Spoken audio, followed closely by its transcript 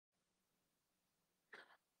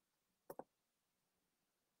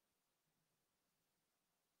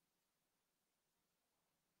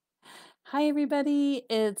Hi, everybody.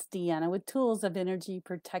 It's Deanna with Tools of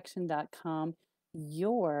EnergyProtection.com,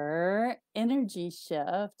 your energy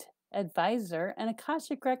shift advisor and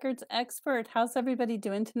Akashic Records expert. How's everybody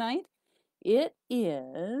doing tonight? It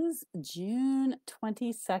is June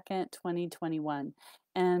 22nd, 2021.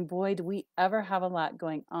 And boy, do we ever have a lot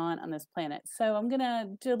going on this planet. So I'm going to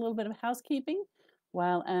do a little bit of housekeeping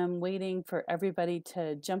while I'm waiting for everybody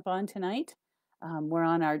to jump on tonight. We're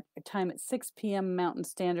on our time at 6 p.m. Mountain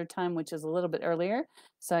Standard Time, which is a little bit earlier,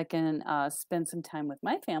 so I can spend some time with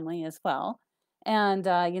my family as well. And,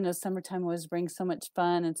 summertime always brings so much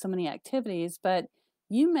fun and so many activities, but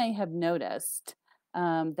you may have noticed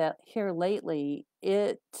that here lately,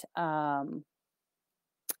 it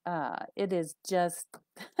is just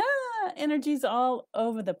energies all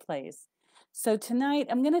over the place. So tonight,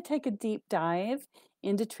 I'm going to take a deep dive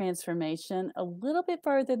into transformation a little bit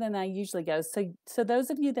farther than I usually go. So those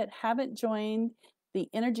of you that haven't joined the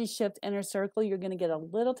Energy Shift Inner Circle, you're going to get a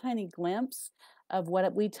little tiny glimpse of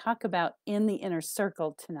what we talk about in the Inner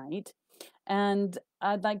Circle tonight. And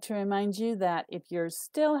I'd like to remind you that if you're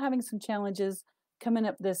still having some challenges coming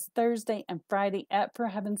up this Thursday and Friday at For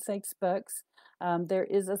Heaven's Sakes Books, there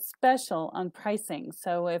is a special on pricing.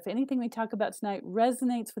 So if anything we talk about tonight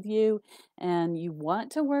resonates with you and you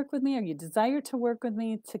want to work with me or you desire to work with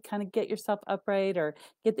me to kind of get yourself upright or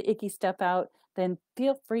get the icky stuff out, then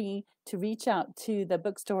feel free to reach out to the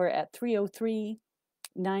bookstore at 303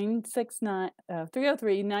 969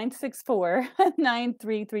 303 964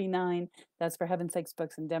 9339. That's For Heaven's Sakes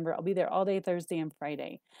Books in Denver. I'll be there all day Thursday and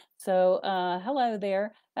Friday. So hello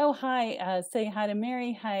there. Oh, hi. Say hi to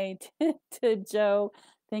Mary. Hi to Joe.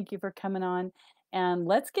 Thank you for coming on. And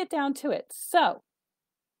let's get down to it. So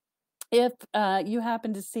if you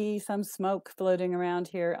happen to see some smoke floating around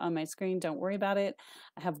here on my screen, don't worry about it.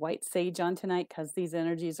 I have white sage on tonight because these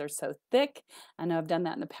energies are so thick. I know I've done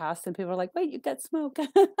that in the past, and people are like, wait, you got smoke.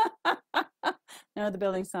 No, the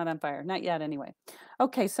building's not on fire. Not yet, anyway.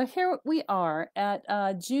 Okay, so here we are at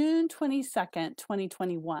June 22nd,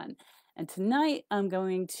 2021. And tonight I'm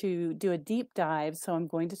going to do a deep dive. So I'm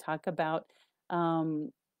going to talk about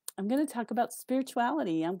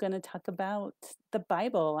spirituality. I'm going to talk about the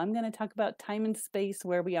Bible. I'm going to talk about time and space,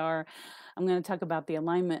 where we are. I'm going to talk about the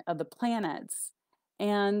alignment of the planets.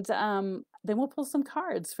 And then we'll pull some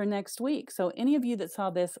cards for next week. So any of you that saw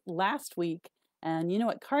this last week, and you know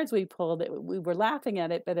what cards we pulled, we were laughing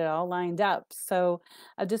at it, but it all lined up. So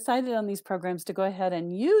I've decided on these programs to go ahead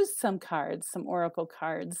and use some cards, some oracle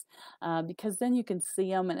cards, because then you can see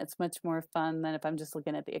them and it's much more fun than if I'm just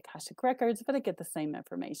looking at the Akashic Records, but I get the same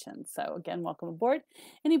information. So again, welcome aboard.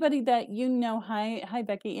 Anybody that you know, hi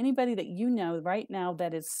Becky, anybody that you know right now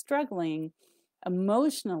that is struggling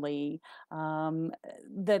emotionally,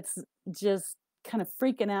 that's just kind of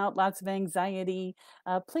freaking out, lots of anxiety,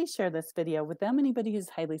 please share this video with them. Anybody who's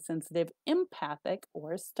highly sensitive, empathic,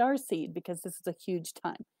 or starseed, because this is a huge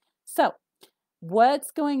time. So what's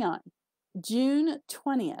going on? June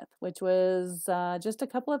 20th, which was just a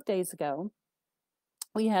couple of days ago,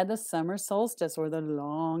 we had the summer solstice, or the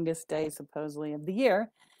longest day supposedly of the year.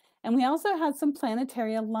 And we also had some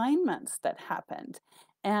planetary alignments that happened.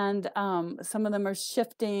 And some of them are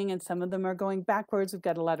shifting and some of them are going backwards. We've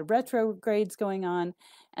got a lot of retrogrades going on.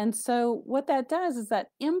 And so what that does is that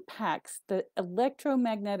impacts the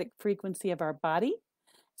electromagnetic frequency of our body.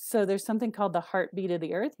 So there's something called the heartbeat of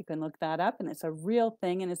the earth. You can look that up, and it's a real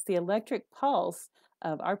thing, and it's the electric pulse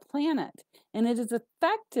of our planet. And it is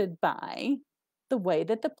affected by the way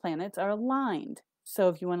that the planets are aligned. So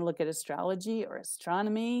if you want to look at astrology or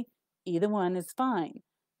astronomy, either one is fine.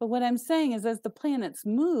 But what I'm saying is, as the planets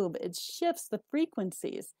move, it shifts the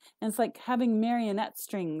frequencies. And it's like having marionette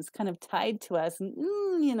strings kind of tied to us, and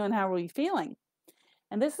and how are we feeling?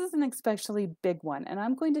 And this is an especially big one. And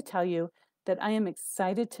I'm going to tell you that I am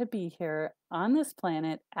excited to be here on this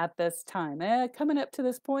planet at this time. Coming up to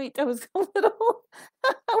this point, I was a little,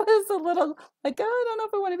 I was a little like, oh, I don't know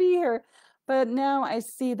if I want to be here. But now I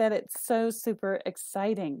see that it's so super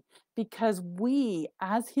exciting because we,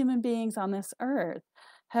 as human beings on this earth,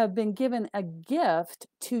 have been given a gift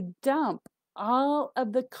to dump all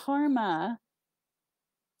of the karma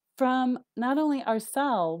from not only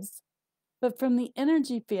ourselves, but from the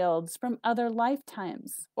energy fields from other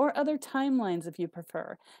lifetimes or other timelines, if you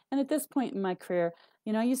prefer. And at this point in my career,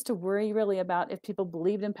 I used to worry really about if people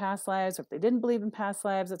believed in past lives or if they didn't believe in past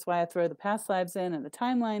lives. That's why I throw the past lives in and the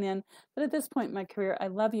timeline in. But at this point in my career, I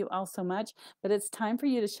love you all so much, but it's time for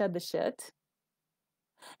you to shed the shit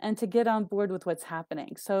and to get on board with what's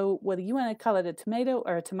happening. So whether you want to call it a tomato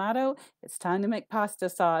or a tomato, it's time to make pasta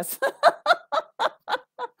sauce.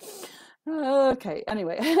 Okay,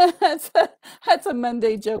 anyway, that's a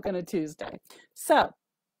Monday joke on a Tuesday. So,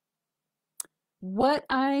 what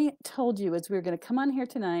I told you is we are going to come on here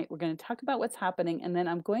tonight, we're going to talk about what's happening, and then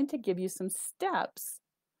I'm going to give you some steps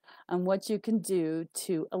on what you can do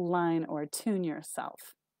to align or attune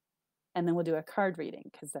yourself. And then we'll do a card reading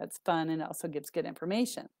because that's fun and also gives good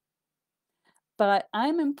information. But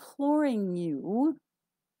I'm imploring you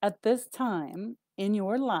at this time in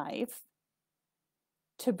your life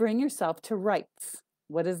to bring yourself to rights.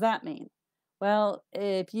 What does that mean? Well,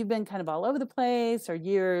 if you've been kind of all over the place or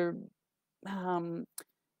um,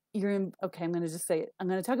 you're in, okay, I'm going to just say it. I'm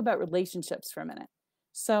going to talk about relationships for a minute.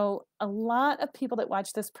 So a lot of people that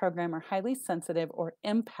watch this program are highly sensitive or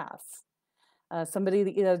empaths. Somebody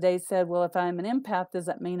the other day said, well, if I'm an empath, does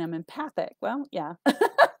that mean I'm empathic? Well, yeah.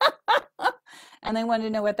 And they wanted to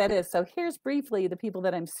know what that is. So here's briefly the people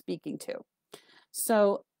that I'm speaking to.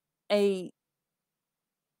 So a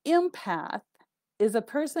empath is a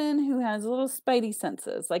person who has little spidey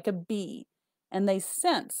senses, like a bee, and they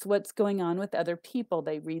sense what's going on with other people.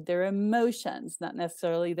 They read their emotions, not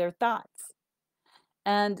necessarily their thoughts.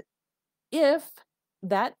 And if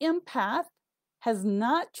that empath has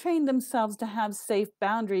not trained themselves to have safe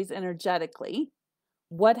boundaries energetically,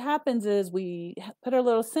 what happens is we put our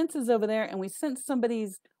little senses over there and we sense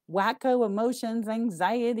somebody's wacko emotions,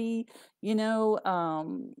 anxiety,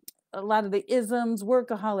 a lot of the isms,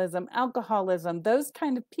 workaholism, alcoholism, those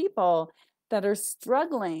kind of people that are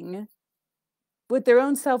struggling with their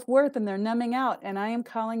own self-worth and they're numbing out. And I am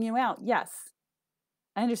calling you out. Yes,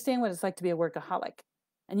 I understand what it's like to be a workaholic.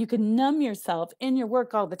 And you can numb yourself in your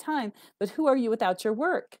work all the time, but who are you without your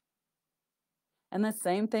work? And the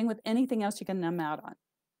same thing with anything else you can numb out on.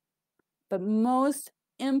 But most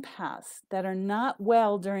empaths that are not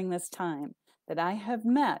well during this time that I have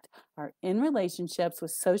met are in relationships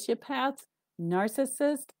with sociopaths,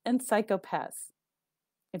 narcissists, and psychopaths.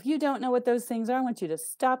 If you don't know what those things are, I want you to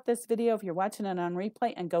stop this video if you're watching it on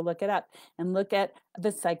replay and go look it up and look at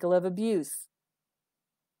the cycle of abuse.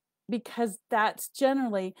 Because that's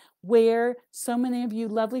generally where so many of you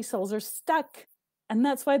lovely souls are stuck. And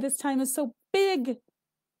that's why this time is so big.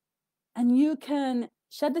 And you can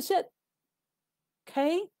shed the shit.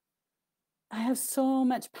 Okay? I have so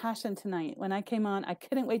much passion tonight. When I came on, I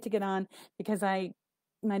couldn't wait to get on because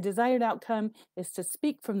my desired outcome is to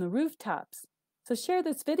speak from the rooftops. So share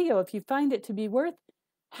this video if you find it to be worth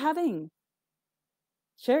having.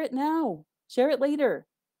 Share it now. Share it later.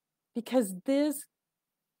 Because this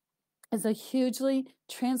is a hugely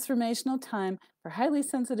transformational time for highly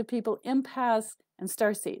sensitive people, empaths, and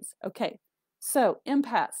starseeds. Okay, so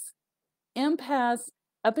empaths. Empaths,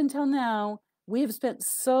 up until now, we have spent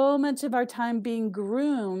so much of our time being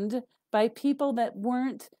groomed by people that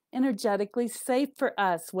weren't energetically safe for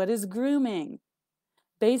us. What is grooming?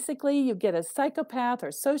 Basically, you get a psychopath or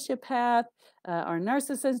sociopath or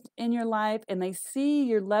narcissist in your life, and they see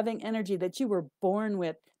your loving energy that you were born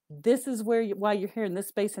with. This is why you're here in this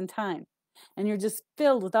space and time. And you're just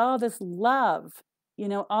filled with all this love,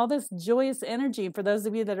 all this joyous energy. For those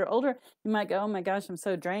of you that are older, you might go, oh my gosh, I'm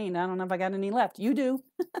so drained. I don't know if I got any left. You do.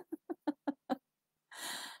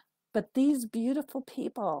 But these beautiful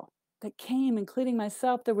people that came, including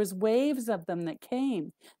myself, there was waves of them that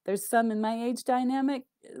came. There's some in my age dynamic.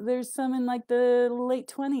 There's some in like the late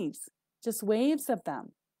 20s, just waves of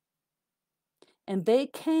them. And they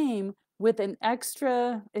came with an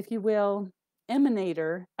extra, if you will,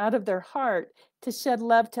 emanator out of their heart to shed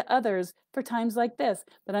love to others for times like this.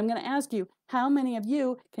 But I'm going to ask you, how many of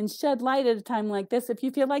you can shed light at a time like this if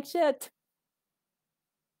you feel like shit?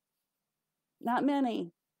 Not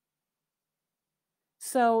many.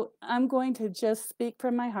 So I'm going to just speak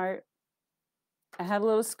from my heart. I have a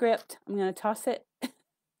little script. I'm going to toss it.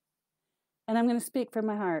 And I'm going to speak from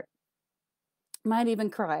my heart. Might even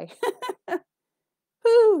cry.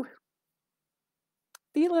 Whoo!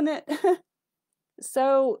 Feeling it.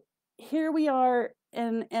 So here we are,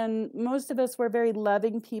 and most of us were very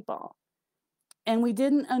loving people. And we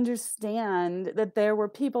didn't understand that there were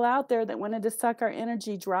people out there that wanted to suck our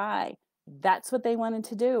energy dry. That's what they wanted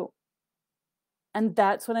to do. And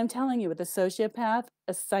that's what I'm telling you with a sociopath,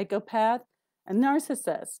 a psychopath, a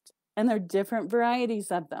narcissist. And there are different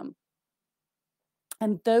varieties of them.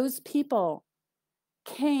 And those people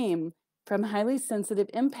came from highly sensitive,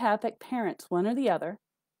 empathic parents, one or the other.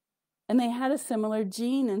 And they had a similar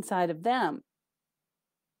gene inside of them.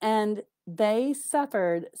 And they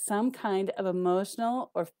suffered some kind of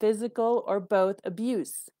emotional or physical or both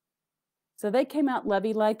abuse. So they came out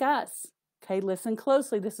lovey like us. Okay, listen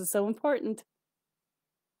closely. This is so important.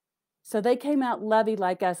 So they came out lovey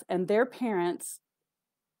like us, and their parents,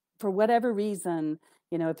 for whatever reason,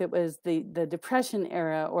 you know, if it was the Depression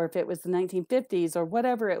era or if it was the 1950s or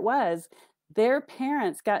whatever it was, their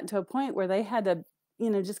parents got to a point where they had to, you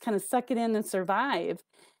know, just kind of suck it in and survive,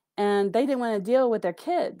 and they didn't want to deal with their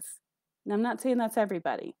kids. And I'm not saying that's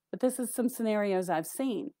everybody, but this is some scenarios I've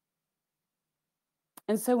seen.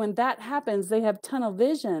 And so when that happens, they have tunnel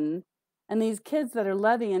vision, and these kids that are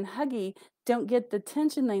lovey and huggy don't get the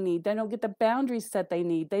attention they need. They don't get the boundaries set they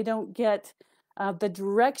need. They don't get the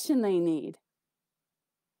direction they need.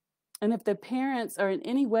 And if the parents are in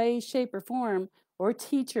any way, shape, or form, or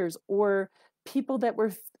teachers, or people that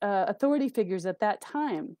were authority figures at that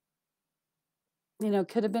time, you know,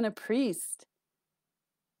 could have been a priest,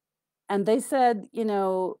 and they said, you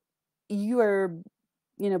know, you are,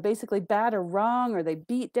 you know, basically bad or wrong, or they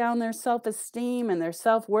beat down their self-esteem and their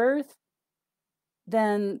self-worth,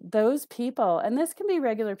 then those people, and this can be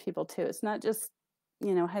regular people too, it's not just,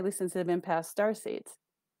 you know, highly sensitive empath starseeds,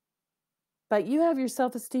 but you have your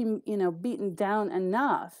self-esteem, you know, beaten down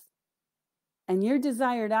enough, and your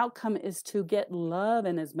desired outcome is to get love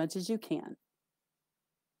in as much as you can.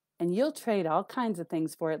 And you'll trade all kinds of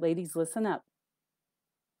things for it. Ladies, listen up.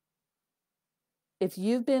 If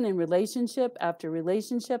you've been in relationship after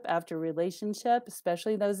relationship after relationship,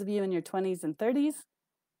 especially those of you in your 20s and 30s,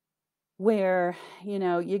 where, you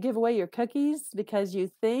know, you give away your cookies because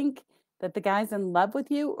you think that the guy's in love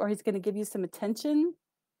with you or he's going to give you some attention,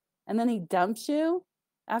 and then he dumps you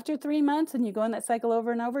after 3 months and you go in that cycle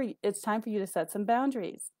over and over, it's time for you to set some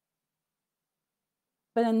boundaries.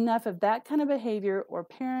 But enough of that kind of behavior, or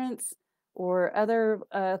parents or other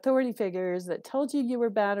authority figures that told you you were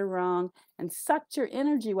bad or wrong and sucked your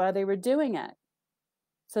energy while they were doing it.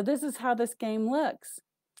 So this is how this game looks.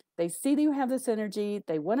 They see that you have this energy,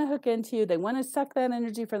 they want to hook into you, they want to suck that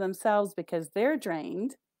energy for themselves because they're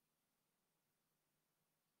drained.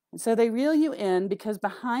 And so they reel you in because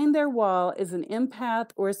behind their wall is an empath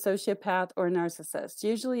or a sociopath or a narcissist.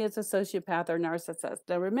 Usually it's a sociopath or narcissist.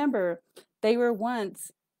 Now remember, they were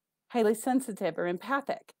once highly sensitive or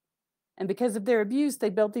empathic. And because of their abuse, they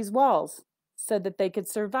built these walls so that they could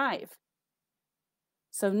survive.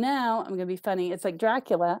 So now, I'm going to be funny, it's like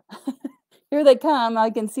Dracula. Here they come, all I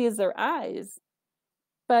can see is their eyes.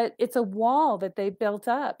 But it's a wall that they built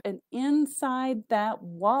up. And inside that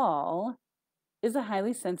wall is a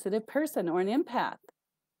highly sensitive person or an empath.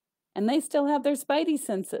 And they still have their spidey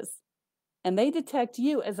senses. And they detect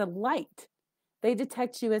you as a light. They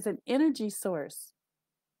detect you as an energy source.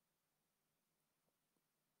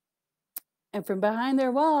 And from behind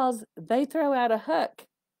their walls, they throw out a hook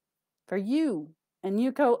for you. And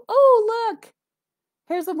you go, oh, look,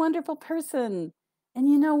 here's a wonderful person. And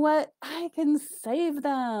you know what? I can save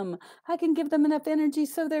them. I can give them enough energy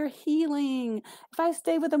so they're healing. If I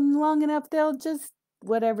stay with them long enough, they'll just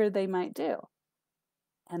whatever they might do.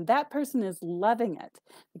 And that person is loving it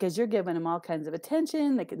because you're giving them all kinds of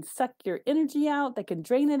attention. They can suck your energy out. They can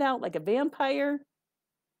drain it out like a vampire.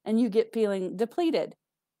 And you get feeling depleted.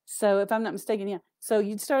 So if I'm not mistaken, yeah. So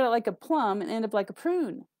you'd start out like a plum and end up like a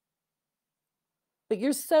prune. But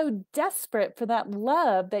you're so desperate for that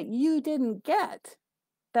love that you didn't get,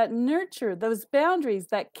 that nurture, those boundaries,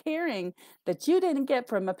 that caring that you didn't get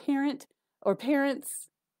from a parent or parents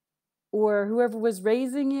or whoever was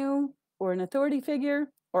raising you or an authority figure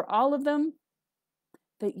or all of them,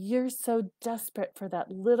 that you're so desperate for that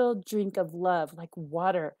little drink of love, like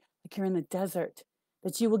water, like you're in the desert,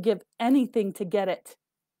 that you will give anything to get it.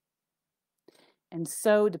 And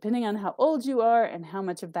so, depending on how old you are and how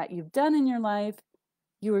much of that you've done in your life,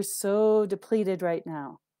 you are so depleted right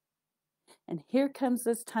now. And here comes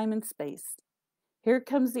this time and space. Here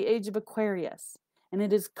comes the age of Aquarius. And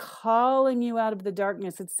it is calling you out of the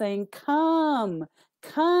darkness. It's saying, come,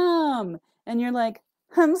 come. And you're like,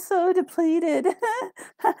 I'm so depleted.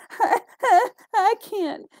 I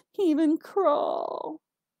can't even crawl.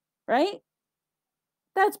 Right?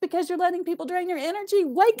 That's because you're letting people drain your energy.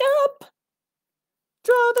 Wake up.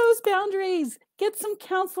 Draw those boundaries. Get some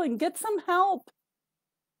counseling. Get some help.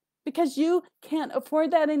 Because you can't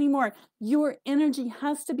afford that anymore. Your energy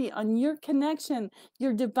has to be on your connection,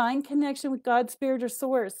 your divine connection with God, Spirit, or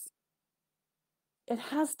Source. It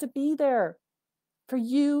has to be there for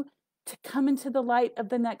you to come into the light of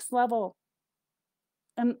the next level.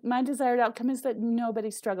 And my desired outcome is that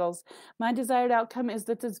nobody struggles. My desired outcome is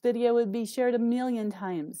that this video would be shared 1,000,000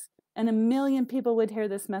 times and 1,000,000 people would hear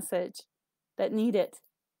this message that need it.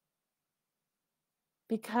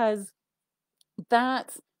 Because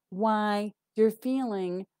that's why you're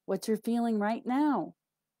feeling what you're feeling right now.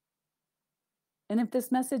 And if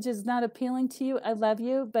this message is not appealing to you, I love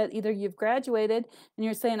you, but either you've graduated and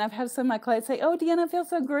you're saying, I've had some of my clients say, oh, Deanna, I feel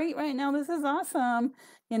so great right now. This is awesome.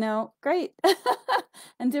 Great.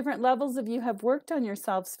 And different levels of you have worked on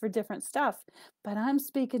yourselves for different stuff. But I'm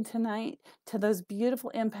speaking tonight to those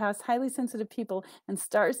beautiful empaths, highly sensitive people, and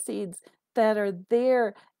star seeds that are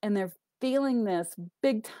there and they're feeling this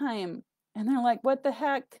big time. And they're like, what the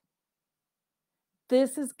heck?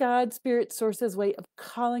 This is God's Spirit Source's way of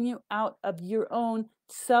calling you out of your own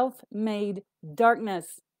self-made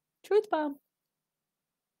darkness. Truth bomb.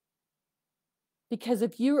 Because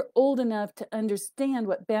if you're old enough to understand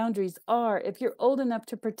what boundaries are, if you're old enough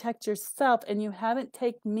to protect yourself and you haven't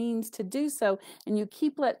taken means to do so, and you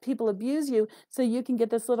keep let people abuse you so you can get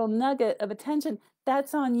this little nugget of attention,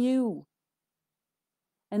 that's on you.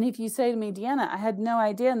 And if you say to me, Deanna, I had no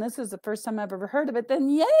idea, and this is the first time I've ever heard of it, then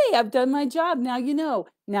yay, I've done my job. Now you know.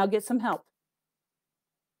 Now get some help.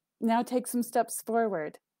 Now take some steps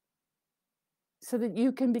forward so that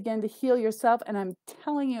you can begin to heal yourself. And I'm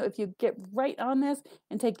telling you, if you get right on this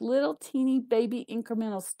and take little teeny baby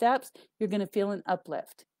incremental steps, you're going to feel an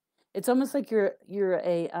uplift. It's almost like you're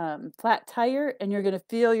a flat tire and you're going to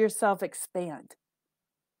feel yourself expand.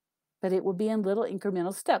 But it will be in little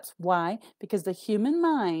incremental steps. Why? Because the human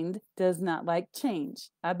mind does not like change.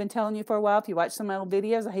 I've been telling you for a while, if you watch some of my old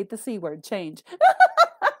videos, I hate the C word, change.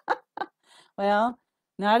 Well,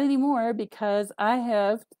 not anymore, because I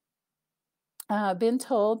have been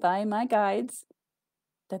told by my guides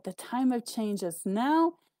that the time of change is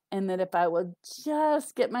now, and that if I will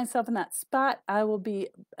just get myself in that spot, I will be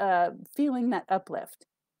feeling that uplift,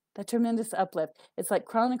 that tremendous uplift. It's like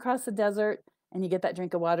crawling across the desert and you get that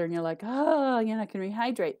drink of water and you're like, oh, I can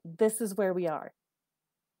rehydrate. This is where we are.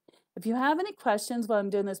 If you have any questions while I'm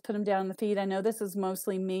doing this, put them down in the feed. I know this is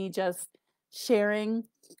mostly me just sharing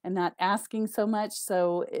and not asking so much.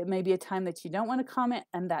 So it may be a time that you don't want to comment,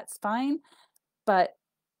 and that's fine. But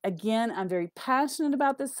again, I'm very passionate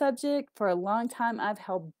about this subject. For a long time, I've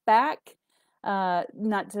held back,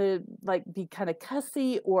 not to be kind of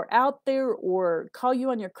cussy or out there or call you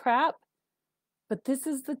on your crap. But this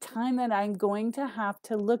is the time that I'm going to have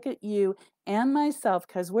to look at you and myself,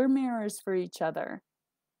 because we're mirrors for each other,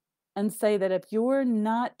 and say that if you're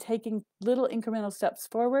not taking little incremental steps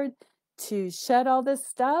forward to shed all this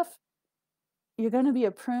stuff, you're going to be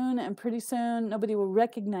a prune, and pretty soon nobody will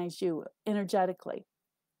recognize you energetically.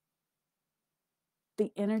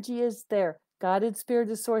 The energy is there. Guided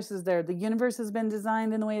spirit of source is there. The universe has been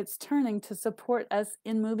designed in the way it's turning to support us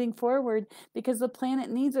in moving forward, because the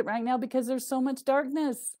planet needs it right now, because there's so much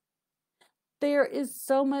darkness. There is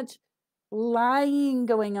so much lying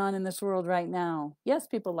going on in this world right now. Yes,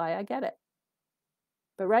 people lie. I get it.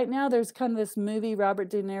 But right now, there's kind of this movie,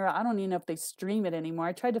 Robert De Niro. I don't even know if they stream it anymore.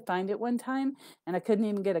 I tried to find it one time, and I couldn't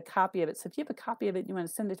even get a copy of it. So if you have a copy of it and you want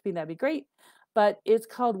to send it to me, that'd be great. But it's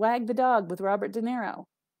called Wag the Dog with Robert De Niro.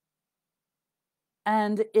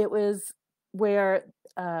 And it was where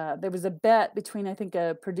there was a bet between, I think,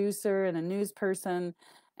 a producer and a news person.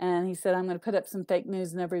 And he said, I'm going to put up some fake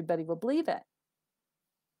news and everybody will believe it.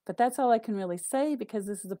 But that's all I can really say, because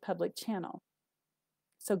this is a public channel.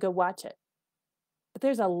 So go watch it. But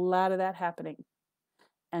there's a lot of that happening.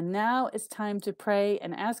 And now it's time to pray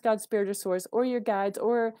and ask God's spirit or source or your guides,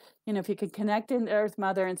 or, if you can connect in Earth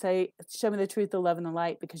Mother and say, show me the truth, the love, and the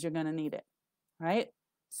light, because you're going to need it. Right?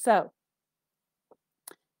 So,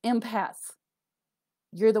 empaths.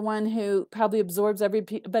 You're the one who probably absorbs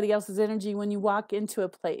everybody else's energy when you walk into a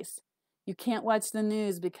place. You can't watch the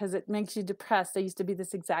news because it makes you depressed. I used to be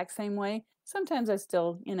this exact same way. Sometimes I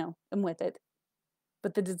still, am with it.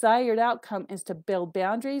 But the desired outcome is to build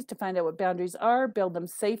boundaries, to find out what boundaries are, build them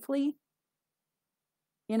safely.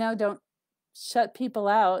 Don't shut people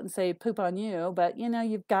out and say poop on you, but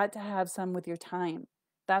you've got to have some with your time.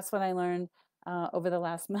 That's what I learned over the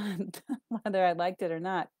last month, whether I liked it or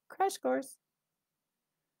not. Crash course.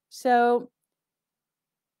 So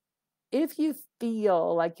if you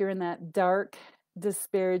feel like you're in that dark,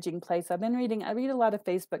 disparaging place, I read a lot of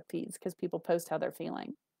Facebook feeds because people post how they're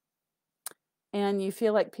feeling. And you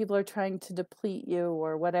feel like people are trying to deplete you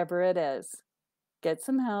or whatever it is, get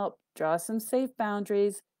some help, draw some safe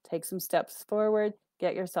boundaries, take some steps forward,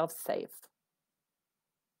 get yourself safe.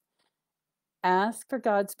 Ask for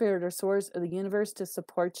God's spirit or source or the universe to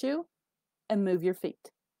support you, and move your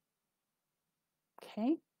feet.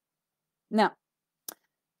 Okay? Now,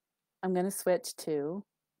 I'm going to switch to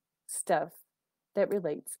stuff that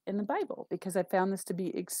relates in the Bible, because I found this to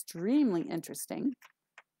be extremely interesting.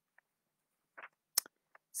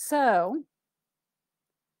 So,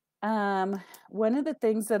 one of the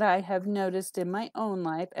things that I have noticed in my own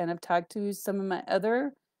life, and I've talked to some of my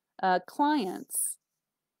other clients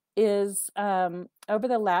is over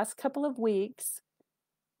the last couple of weeks,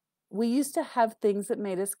 we used to have things that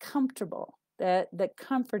made us comfortable, that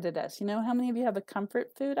comforted us. You know, how many of you have a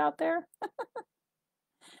comfort food out there?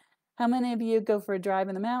 How many of you go for a drive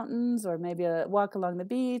in the mountains or maybe a walk along the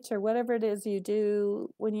beach or whatever it is you do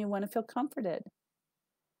when you want to feel comforted?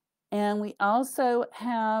 And we also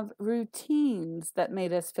have routines that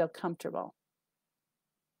made us feel comfortable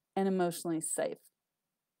and emotionally safe.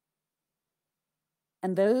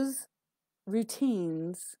 And those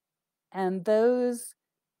routines and those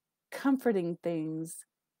comforting things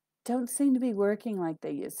don't seem to be working like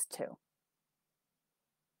they used to.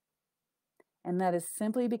 And that is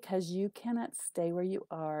simply because you cannot stay where you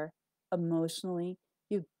are emotionally.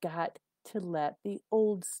 You've got to let the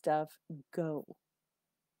old stuff go.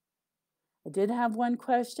 I did have one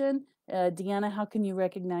question. Deanna, how can you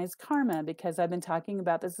recognize karma? Because I've been talking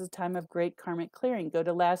about this as a time of great karmic clearing. Go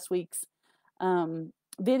to last week's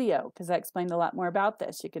video because I explained a lot more about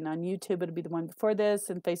this. You can on YouTube, it'll be the one before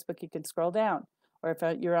this, and Facebook, you can scroll down. Or if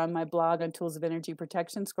you're on my blog on Tools of Energy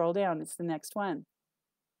Protection, scroll down. It's the next one.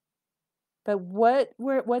 But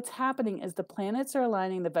what's happening is the planets are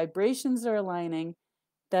aligning, the vibrations are aligning,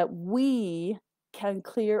 that we can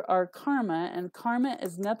clear our karma, and karma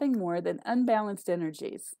is nothing more than unbalanced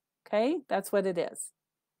energies. Okay? That's what it is.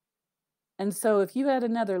 And so if you had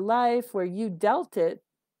another life where you dealt it,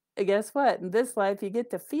 guess what? In this life, you get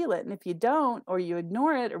to feel it. And if you don't, or you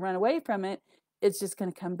ignore it or run away from it, it's just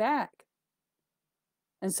going to come back.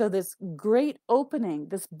 And so this great opening,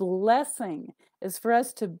 this blessing is for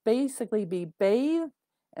us to basically be bathed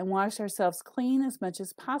and wash ourselves clean as much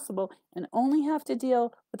as possible and only have to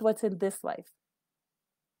deal with what's in this life.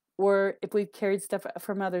 Or if we've carried stuff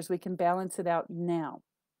from others, we can balance it out now.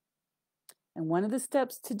 And one of the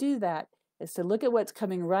steps to do that is to look at what's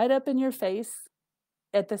coming right up in your face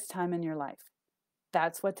at this time in your life.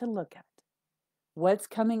 That's what to look at. What's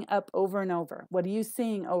coming up over and over? What are you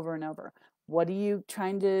seeing over and over? What are you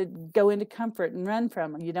trying to go into comfort and run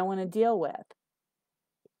from you don't want to deal with?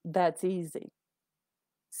 That's easy.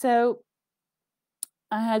 So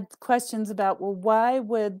I had questions about, well, why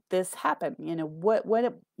would this happen? You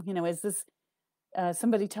know, is this,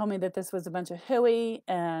 somebody told me that this was a bunch of hooey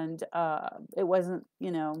and it wasn't,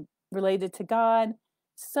 related to God.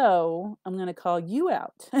 So I'm going to call you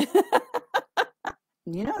out.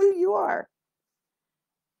 You know who you are.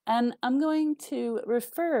 And I'm going to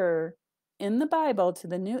refer in the Bible to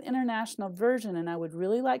the New International Version, and I would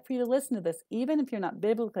really like for you to listen to this, even if you're not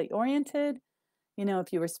biblically oriented.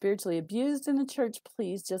 If you were spiritually abused in the church,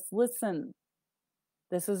 please just listen.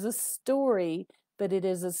 This is a story, but it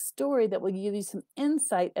is a story that will give you some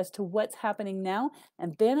insight as to what's happening now.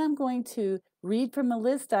 And then I'm going to read from a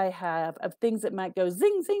list I have of things that might go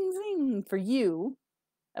zing, zing, zing for you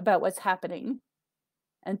about what's happening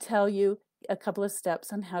and tell you a couple of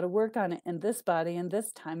steps on how to work on it in this body and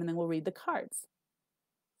this time, and then we'll read the cards.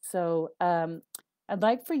 So I'd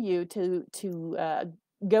like for you to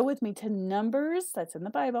go with me to Numbers, that's in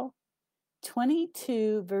the Bible,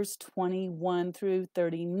 22, verse 21 through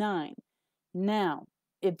 39. Now,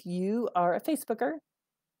 if you are a Facebooker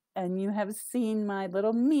and you have seen my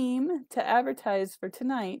little meme to advertise for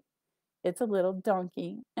tonight, it's a little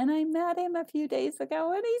donkey. And I met him a few days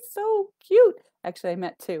ago, and he's so cute. Actually, I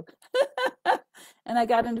met two. And I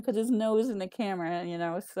got him to put his nose in the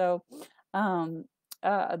camera, So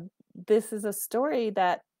this is a story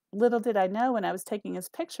that little did I know when I was taking his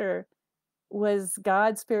picture was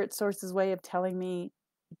God, Spirit Source's way of telling me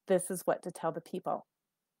this is what to tell the people.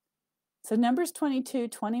 So Numbers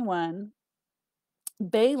 22:21,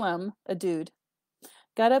 Balaam, a dude,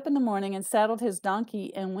 got up in the morning and saddled his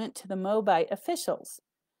donkey and went to the Moabite officials.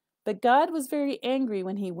 But God was very angry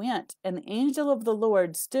when he went, and the angel of the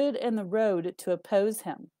Lord stood in the road to oppose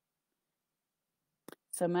him.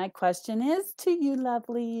 So my question is to you,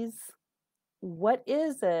 lovelies, what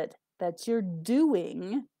is it that you're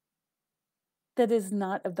doing that is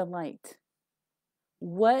not of the light?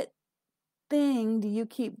 What thing do you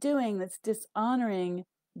keep doing that's dishonoring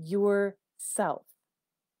yourself?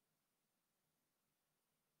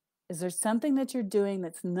 Is there something that you're doing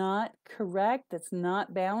that's not correct, that's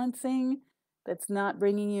not balancing, that's not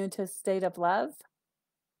bringing you into a state of love?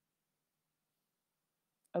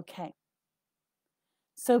 Okay.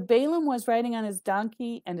 So Balaam was riding on his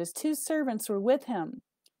donkey, and his two servants were with him.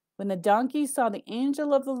 When the donkey saw the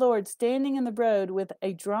angel of the Lord standing in the road with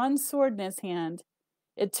a drawn sword in his hand,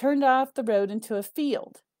 it turned off the road into a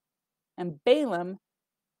field, and Balaam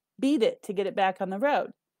beat it to get it back on the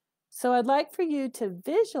road. So I'd like for you to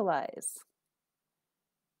visualize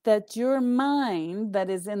that your mind that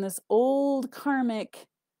is in this old karmic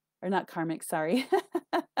or not karmic, sorry.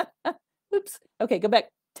 Oops. Okay, go back.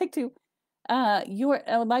 Take two. I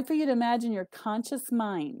would like for you to imagine your conscious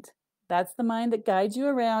mind. That's the mind that guides you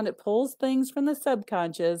around. It pulls things from the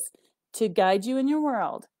subconscious to guide you in your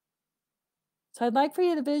world. So I'd like for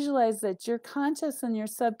you to visualize that your conscious and your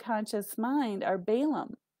subconscious mind are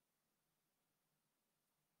Balaam.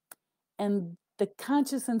 And the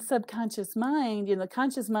conscious and subconscious mind, the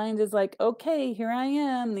conscious mind is like, okay, here I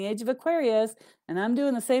am, the age of Aquarius, and I'm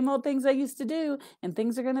doing the same old things I used to do, and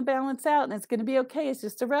things are going to balance out, and it's going to be okay. It's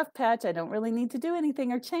just a rough patch. I don't really need to do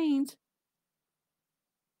anything or change.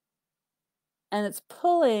 And it's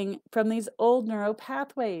pulling from these old neural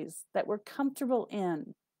pathways that we're comfortable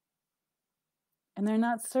in, and they're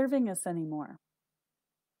not serving us anymore.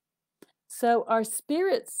 So our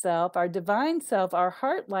spirit self, our divine self, our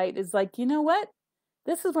heart light is like, you know what?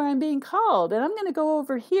 This is where I'm being called, and I'm going to go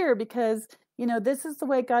over here because, this is the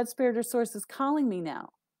way God's spirit or source is calling me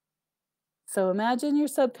now. So imagine your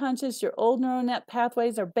subconscious, your old neural net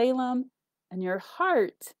pathways are Balaam, and your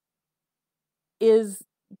heart is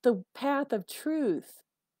the path of truth.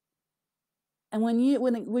 And when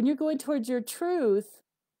you're going towards your truth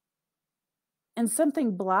and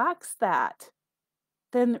something blocks that,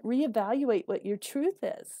 then reevaluate what your truth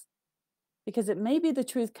is. Because it may be the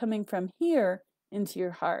truth coming from here into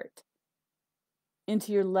your heart,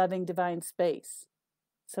 into your loving divine space.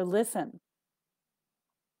 So listen.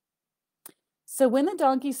 So when the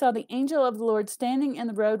donkey saw the angel of the Lord standing in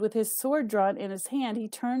the road with his sword drawn in his hand, he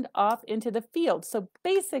turned off into the field. So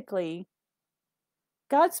basically,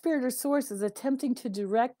 God's spirit or source is attempting to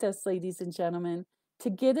direct us, ladies and gentlemen, to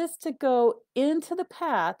get us to go into the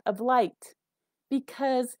path of light,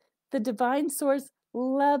 because the divine source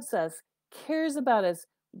loves us, cares about us,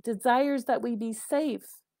 desires that we be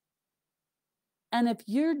safe. And if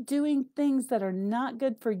you're doing things that are not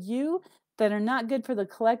good for you, that are not good for the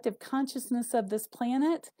collective consciousness of this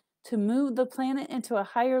planet, to move the planet into a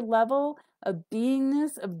higher level of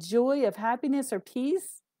beingness, of joy, of happiness or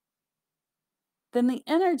peace, then the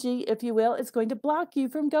energy, if you will, is going to block you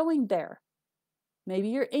from going there. Maybe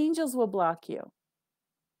your angels will block you.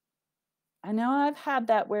 I know I've had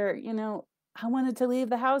that where, I wanted to leave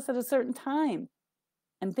the house at a certain time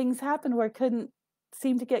and things happened where I couldn't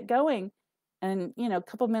seem to get going. And, a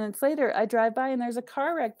couple minutes later, I drive by and there's a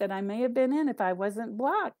car wreck that I may have been in if I wasn't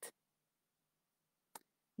blocked.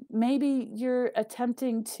 Maybe you're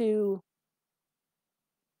attempting to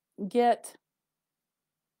get,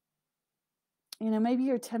 maybe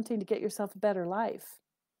you're attempting to get yourself a better life.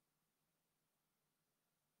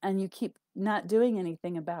 And you keep not doing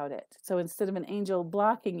anything about it. So instead of an angel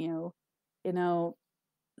blocking you, I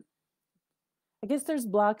guess there's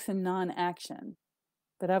blocks in non-action.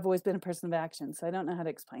 But I've always been a person of action, so I don't know how to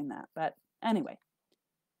explain that. But anyway,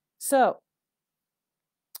 so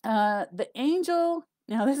the angel,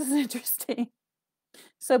 now this is interesting.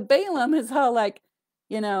 So Balaam is all like,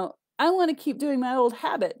 I want to keep doing my old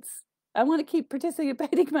habits. I want to keep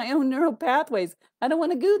participating in my own neural pathways. I don't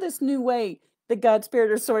want to go this new way that God,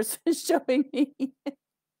 spirit, or source is showing me.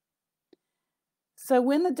 So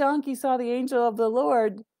when the donkey saw the angel of the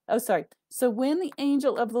Lord, So when the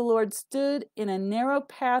angel of the Lord stood in a narrow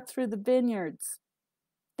path through the vineyards,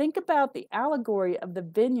 think about the allegory of the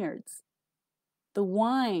vineyards, the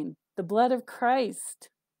wine, the blood of Christ.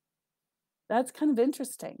 That's kind of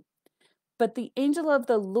interesting. But the angel of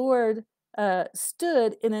the Lord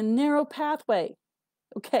stood in a narrow pathway,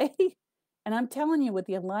 okay? And I'm telling you, with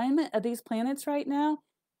the alignment of these planets right now,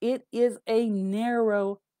 it is a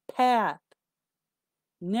narrow path.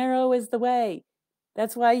 Narrow is the way.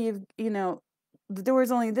 That's why the door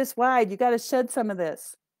is only this wide. You got to shed some of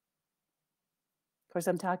this. Of course,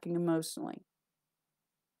 I'm talking emotionally.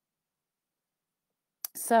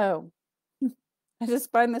 So I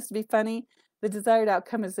just find this to be funny. The desired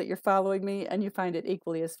outcome is that you're following me and you find it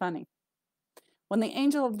equally as funny. When the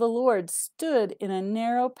angel of the Lord stood in a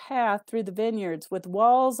narrow path through the vineyards with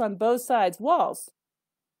walls on both sides, walls.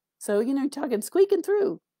 So, you're talking squeaking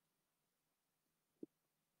through.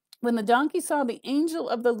 When the donkey saw the angel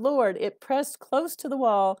of the Lord, it pressed close to the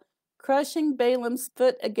wall, crushing Balaam's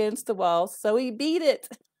foot against the wall, so he beat it.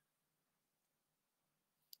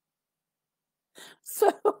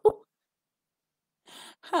 So,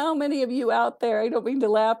 how many of you out there, I don't mean to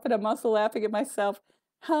laugh, but I'm also laughing at myself.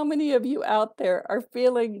 How many of you out there are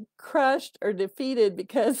feeling crushed or defeated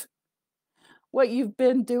because what you've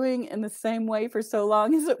been doing in the same way for so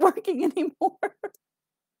long isn't working anymore?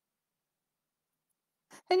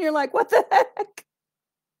 And you're like, what the heck?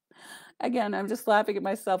 Again, I'm just laughing at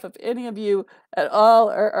myself. If any of you at all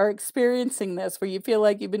are experiencing this, where you feel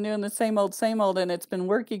like you've been doing the same old, and it's been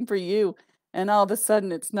working for you, and all of a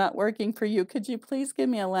sudden it's not working for you, could you please give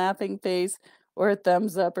me a laughing face or a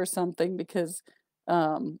thumbs up or something? Because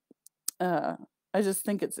um, uh, I just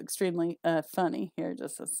think it's extremely funny. Here,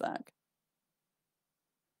 just a sec.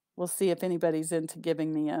 We'll see if anybody's into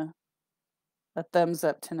giving me a thumbs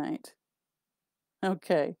up tonight.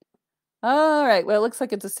 Okay. All right. Well, it looks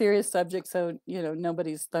like it's a serious subject, so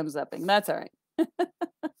nobody's thumbs upping. That's all right.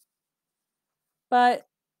 But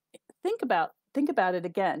think about it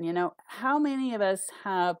again. How many of us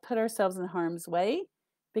have put ourselves in harm's way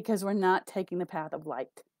because we're not taking the path of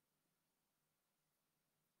light?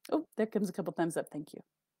 Oh, there comes a couple thumbs up. Thank you.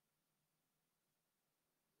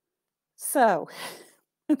 So,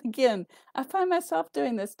 again, I find myself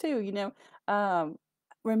doing this too. Um,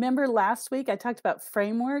 remember last week I talked about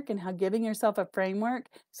framework and how giving yourself a framework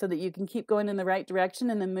so that you can keep going in the right direction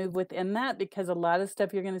and then move within that, because a lot of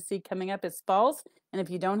stuff you're going to see coming up is false. And if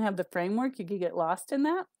you don't have the framework, you could get lost in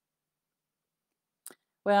that.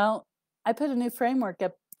 Well, I put a new framework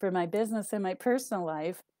up for my business and my personal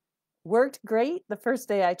life. Worked great the first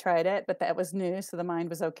day I tried it, but that was new, so the mind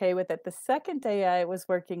was okay with it. The second day I was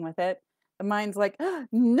working with it, the mind's like,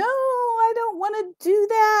 no, I don't want to do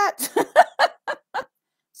that.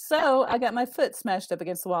 So I got my foot smashed up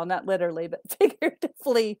against the wall, not literally, but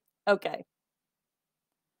figuratively. Okay.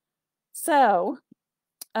 So,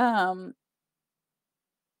 um,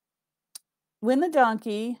 when the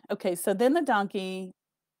donkey, okay, so then the donkey,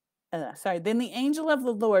 then the angel of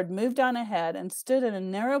the Lord moved on ahead and stood in a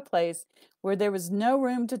narrow place where there was no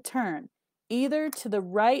room to turn, either to the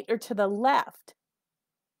right or to the left.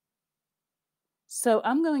 So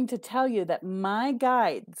I'm going to tell you that my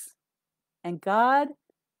guides and God,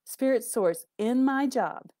 Spirit Source in my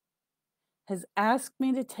job, has asked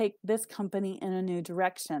me to take this company in a new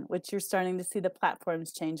direction, which you're starting to see the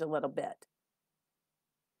platforms change a little bit.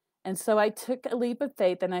 And so I took a leap of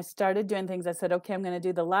faith and I started doing things. I said, okay, I'm going to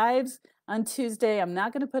do the lives on Tuesday. I'm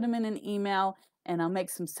not going to put them in an email, and I'll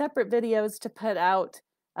make some separate videos to put out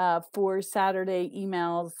for Saturday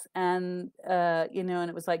emails. And, and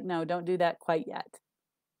it was like, no, don't do that quite yet.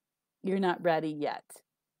 You're not ready yet.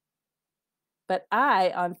 But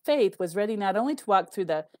I, on faith, was ready not only to walk through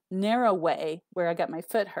the narrow way where I got my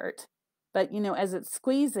foot hurt, but, as it's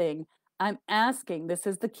squeezing, I'm asking, this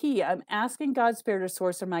is the key, I'm asking God's Spirit or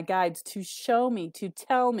Source or my guides to show me, to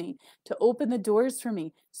tell me, to open the doors for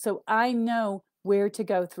me so I know where to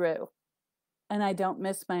go through and I don't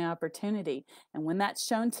miss my opportunity. And when that's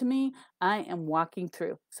shown to me, I am walking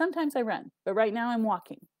through. Sometimes I run, but right now I'm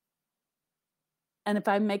walking. And if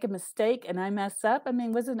I make a mistake and I mess up,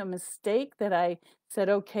 was it a mistake that I said,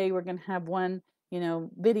 okay, we're going to have one,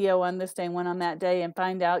 video on this day and one on that day, and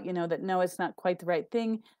find out, that no, it's not quite the right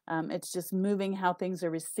thing. It's just moving how things are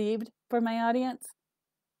received for my audience.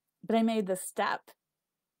 But I made the step.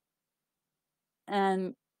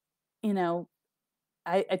 And,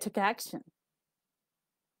 I took action.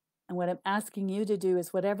 And what I'm asking you to do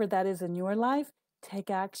is whatever that is in your life,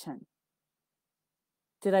 take action.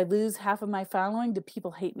 Did I lose half of my following? Do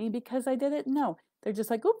people hate me because I did it? No. They're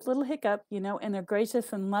just like, oops, little hiccup, and they're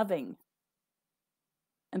gracious and loving.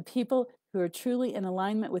 And people who are truly in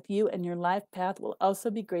alignment with you and your life path will also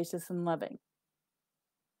be gracious and loving.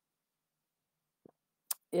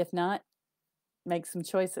 If not, make some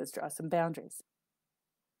choices, draw some boundaries.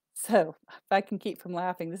 So, if I can keep from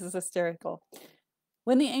laughing, this is hysterical.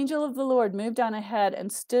 When the angel of the Lord moved on ahead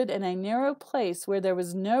and stood in a narrow place where there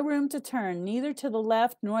was no room to turn, neither to the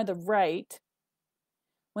left nor the right,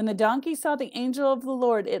 when the donkey saw the angel of the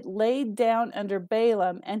Lord, it laid down under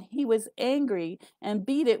Balaam, and he was angry and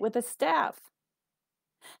beat it with a staff.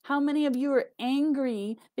 How many of you are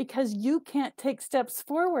angry because you can't take steps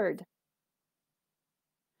forward?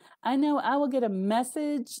 I know I will get a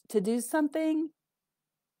message to do something,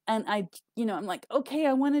 and I'm like, okay,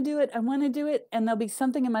 I want to do it. I want to do it. And there'll be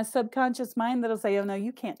something in my subconscious mind that'll say, oh, no,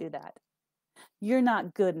 you can't do that. You're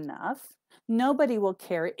not good enough. Nobody will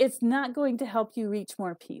care. It's not going to help you reach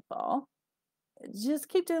more people. Just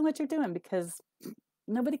keep doing what you're doing because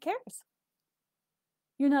nobody cares.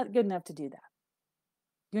 You're not good enough to do that.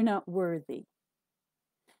 You're not worthy.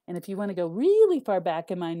 And if you want to go really far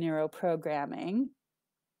back in my neuroprogramming,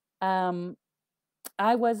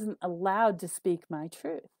 I wasn't allowed to speak my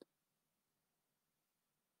truth.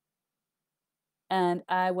 And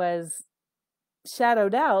I was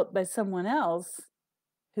shadowed out by someone else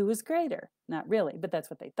who was greater. Not really, but that's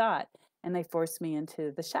what they thought. And they forced me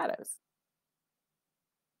into the shadows.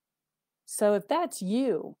 So if that's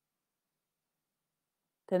you,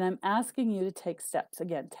 then I'm asking you to take steps.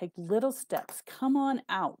 Again, take little steps. Come on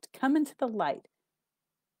out. Come into the light.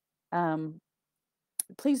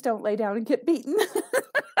 Please don't lay down and get beaten.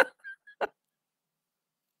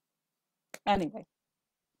 Anyway,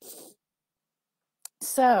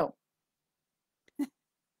 so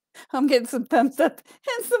I'm getting some thumbs up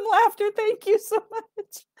and some laughter. Thank you so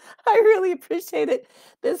much. I really appreciate it.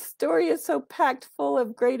 This story is so packed full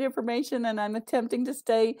of great information, and I'm attempting to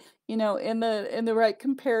stay, in the right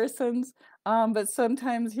comparisons. But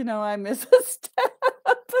sometimes, I miss a step.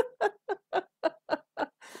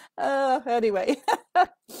 Anyway.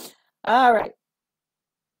 All right.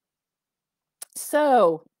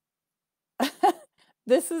 So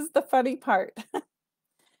this is the funny part.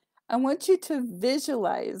 I want you to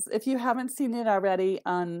visualize, if you haven't seen it already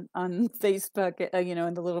on Facebook,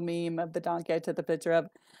 in the little meme of the donkey I took the picture of.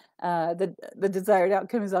 The desired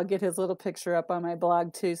outcome is I'll get his little picture up on my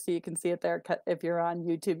blog too, so you can see it there. If you're on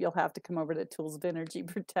YouTube, you'll have to come over to Tools of Energy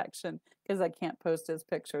Protection because I can't post his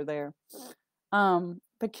picture there.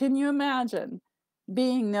 But can you imagine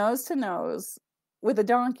being nose to nose with a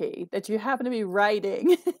donkey that you happen to be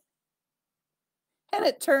riding and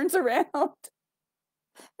it turns around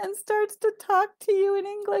and starts to talk to you in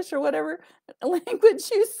English or whatever language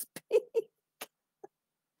you speak?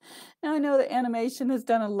 Now I know that animation has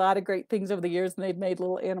done a lot of great things over the years, and they've made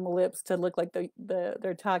little animal lips to look like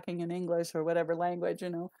they're talking in English or whatever language,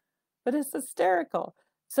 but it's hysterical.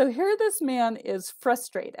 So here this man is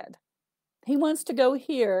frustrated. He wants to go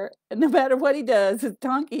here, and no matter what he does, his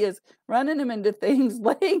donkey is running him into things,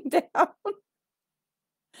 laying down,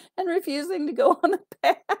 and refusing to go on the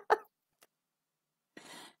path.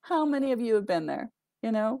 How many of you have been there?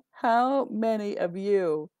 How many of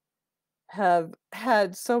you have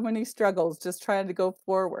had so many struggles just trying to go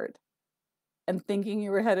forward and thinking you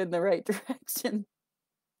were headed in the right direction?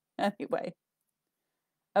 Anyway.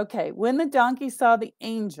 Okay, when the donkey saw the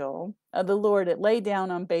angel of the Lord, it lay down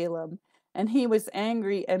on Balaam, and he was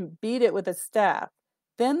angry and beat it with a staff.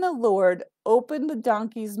 Then the Lord opened the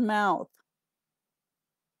donkey's mouth.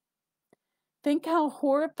 Think how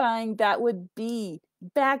horrifying that would be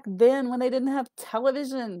back then when they didn't have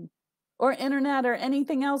television or internet or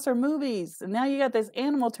anything else or movies. And now you got this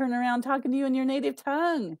animal turning around talking to you in your native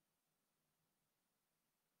tongue.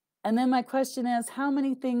 And then my question is, how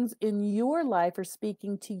many things in your life are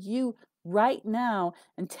speaking to you right now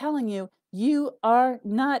and telling you you are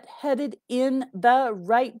not headed in the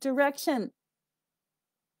right direction?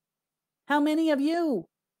 How many of you?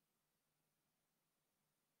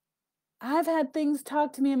 I've had things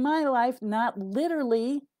talk to me in my life, not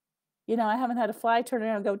literally. I haven't had a fly turn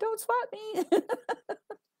around and go, don't swat me.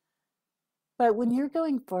 But when you're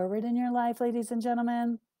going forward in your life, ladies and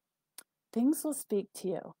gentlemen, things will speak to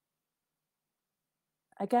you.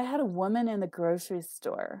 Like I had a woman in the grocery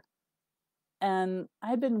store, and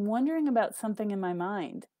I'd been wondering about something in my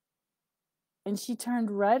mind. And she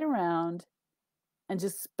turned right around and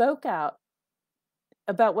just spoke out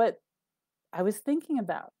about what I was thinking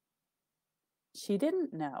about. She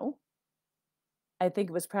didn't know. I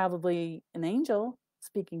think it was probably an angel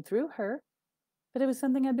speaking through her, but it was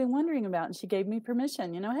something I'd been wondering about. And she gave me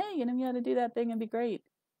permission, hey, you got to do that thing. It'd be great.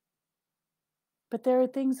 But there are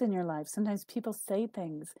things in your life. Sometimes people say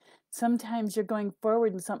things. Sometimes you're going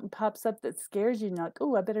forward and something pops up that scares you. And you're like,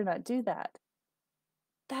 oh, I better not do that.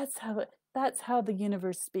 That's how the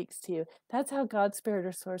universe speaks to you. That's how God, Spirit,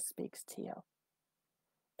 or Source speaks to you.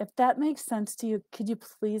 If that makes sense to you, could you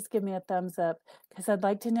please give me a thumbs up? Because I'd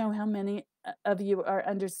like to know how many of you are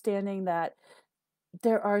understanding that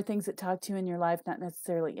there are things that talk to you in your life, not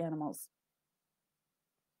necessarily animals.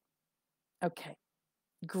 Okay,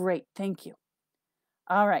 great. Thank you.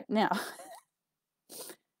 All right, now,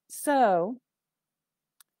 so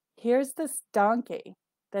here's this donkey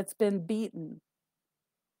that's been beaten.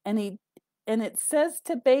 And it says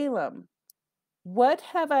to Balaam, what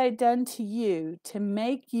have I done to you to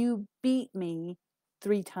make you beat me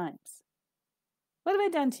 3 times? What have I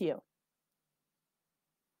done to you?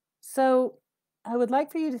 So I would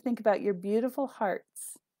like for you to think about your beautiful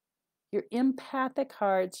hearts, your empathic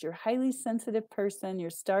hearts, your highly sensitive person, your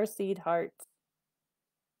starseed hearts.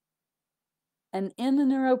 And in the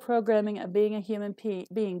neuroprogramming of being a human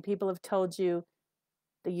being, people have told you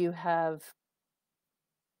that you have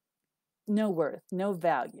no worth, no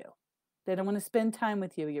value. They don't want to spend time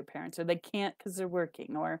with you, your parents, or they can't because they're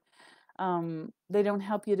working, or they don't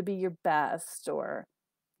help you to be your best, or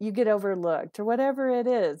you get overlooked, or whatever it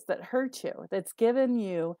is that hurts you, that's given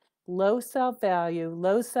you low self-value,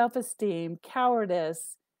 low self-esteem,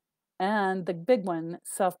 cowardice, and the big one,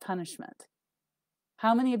 self-punishment.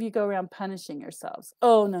 How many of you go around punishing yourselves?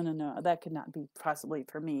 Oh, no, that could not be possibly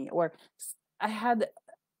for me. Or I had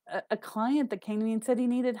a client that came to me and said he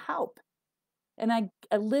needed help. And I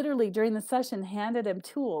literally, during the session, handed him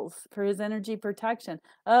tools for his energy protection.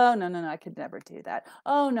 Oh, no, no, no, I could never do that.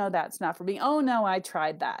 Oh, no, that's not for me. Oh, no, I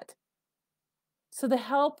tried that. So the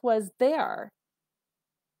help was there.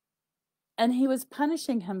 And he was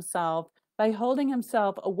punishing himself by holding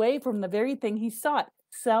himself away from the very thing he sought,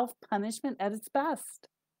 self-punishment at its best.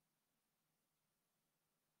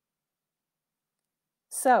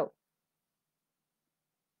 So,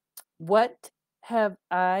 what have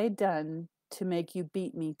I done to make you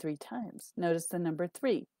beat me 3 times? Notice the number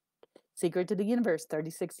 3. Secret to the universe, 30,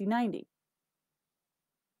 60, 90.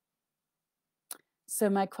 So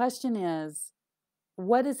my question is,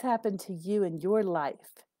 what has happened to you in your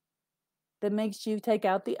life that makes you take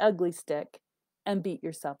out the ugly stick and beat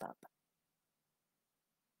yourself up?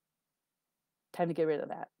 Time to get rid of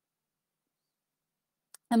that.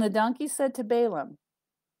 And the donkey said to Balaam,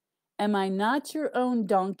 "Am I not your own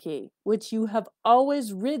donkey, which you have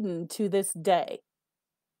always ridden to this day?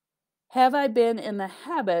 Have I been in the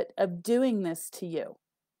habit of doing this to you?"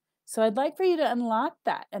 So I'd like for you to unlock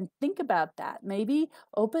that and think about that. Maybe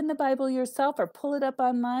open the Bible yourself or pull it up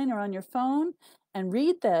online or on your phone and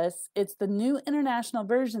read this. It's the New International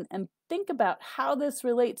Version, and think about how this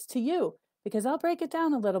relates to you, because I'll break it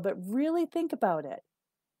down a little bit. Really think about it.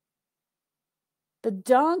 The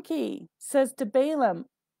donkey says to Balaam,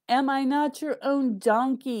 "Am I not your own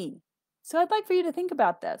donkey?" So I'd like for you to think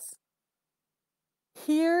about this.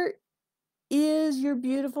 Here is your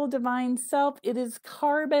beautiful divine self. It is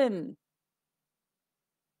carbon.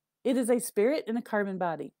 It is a spirit in a carbon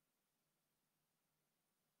body.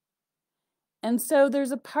 And so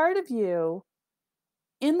there's a part of you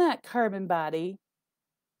in that carbon body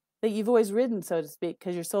that you've always ridden, so to speak,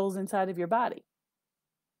 because your soul's inside of your body.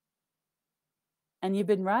 And you've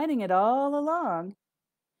been riding it all along.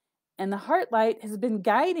 And the heart light has been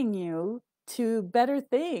guiding you to better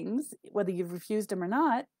things, whether you've refused them or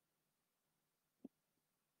not.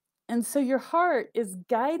 And so your heart is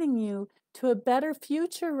guiding you to a better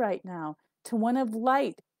future right now, to one of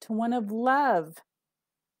light, to one of love.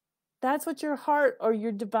 That's what your heart or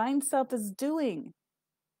your divine self is doing.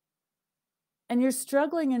 And you're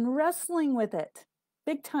struggling and wrestling with it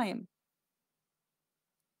big time.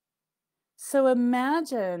 So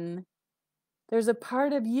imagine there's a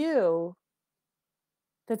part of you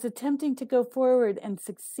that's attempting to go forward and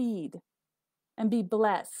succeed and be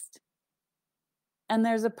blessed. And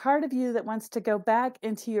there's a part of you that wants to go back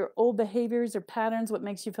into your old behaviors or patterns, what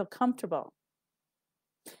makes you feel comfortable.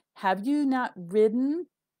 Have you not ridden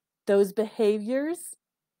those behaviors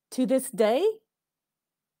to this day?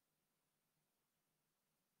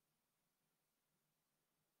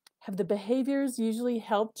 Have the behaviors usually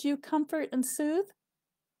helped you comfort and soothe?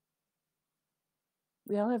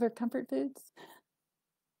 We all have our comfort foods.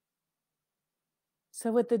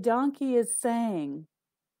 So what the donkey is saying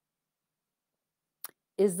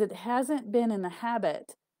is that it hasn't been in the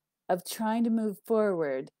habit of trying to move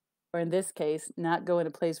forward, or in this case, not go in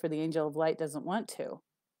a place where the angel of light doesn't want to.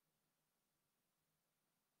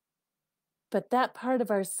 But that part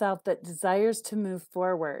of ourself that desires to move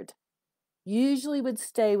forward usually would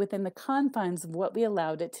stay within the confines of what we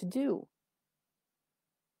allowed it to do.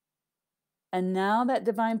 And now that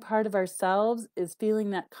divine part of ourselves is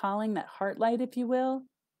feeling that calling, that heart light, if you will,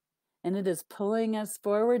 and it is pulling us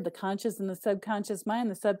forward, the conscious and the subconscious mind.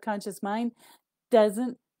 The subconscious mind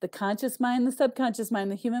doesn't, the conscious mind, the subconscious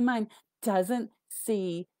mind, the human mind doesn't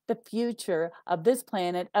see the future of this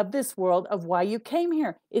planet, of this world, of why you came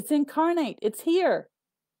here. It's incarnate, it's here.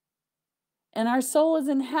 And our soul is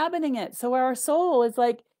inhabiting it. So our soul is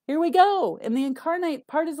like, here we go. And the incarnate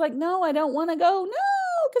part is like, no, I don't want to go.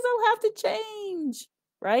 No, because I'll have to change,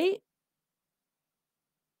 right?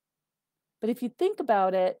 But if you think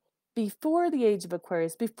about it, before the age of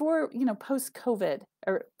Aquarius, before, post-COVID,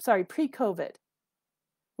 or sorry, pre-COVID,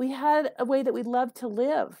 we had a way that we loved to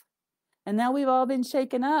live. And now we've all been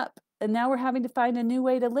shaken up. And now we're having to find a new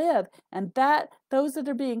way to live. And those that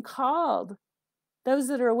are being called, those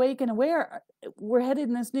that are awake and aware, we're headed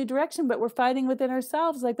in this new direction, but we're fighting within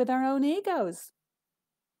ourselves, like with our own egos.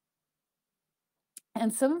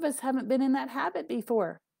 And some of us haven't been in that habit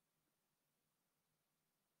before.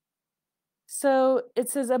 So it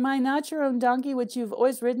says, "Am I not your own donkey, which you've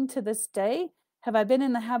always ridden to this day? Have I been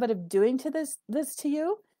in the habit of doing this to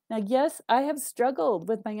you?" Now, yes, I have struggled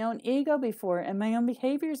with my own ego before and my own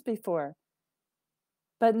behaviors before,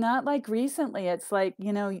 but not like recently. It's like,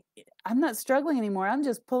 I'm not struggling anymore. I'm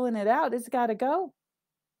just pulling it out. It's got to go.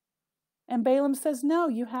 And Balaam says, "No,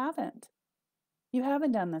 you haven't. You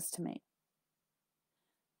haven't done this to me."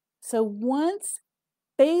 So once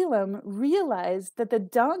Balaam realized that the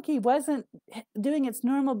donkey wasn't doing its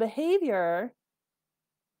normal behavior,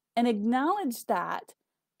 and acknowledge that,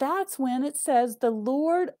 that's when it says the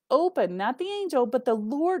Lord opened, not the angel, but the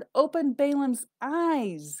Lord opened Balaam's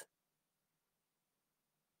eyes.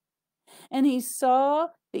 And he saw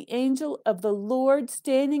the angel of the Lord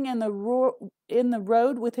standing in the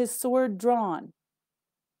road with his sword drawn.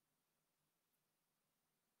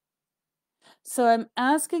 So I'm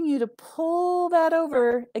asking you to pull that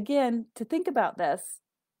over again, to think about this,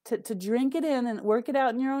 to drink it in and work it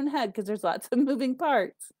out in your own head, because there's lots of moving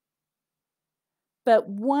parts. But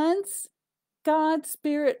once God's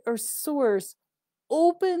spirit or source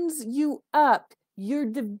opens you up, your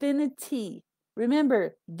divinity.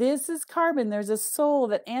 Remember, this is carbon. There's a soul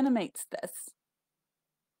that animates this.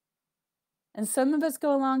 And some of us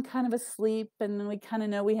go along kind of asleep, and we kind of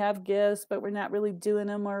know we have gifts, but we're not really doing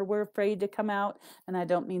them, or we're afraid to come out. And I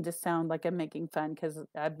don't mean to sound like I'm making fun, because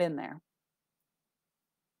I've been there.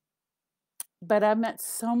 But I've met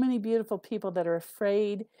so many beautiful people that are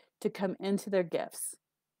afraid to come into their gifts.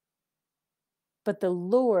 But the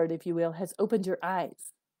Lord, if you will, has opened your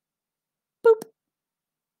eyes. Boop.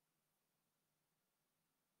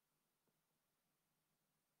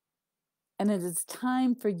 And it is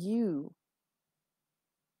time for you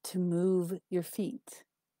to move your feet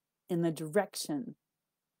in the direction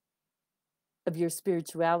of your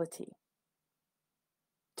spirituality,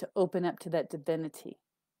 to open up to that divinity,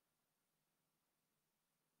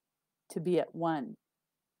 to be at one.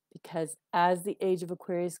 Because as the age of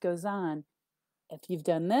Aquarius goes on, if you've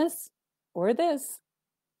done this or this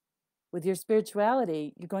with your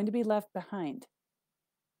spirituality, you're going to be left behind.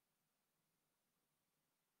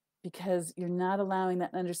 Because you're not allowing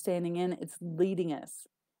that understanding in, it's leading us.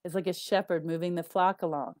 It's like a shepherd moving the flock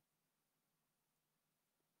along.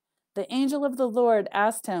 The angel of the Lord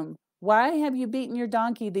asked him, "Why have you beaten your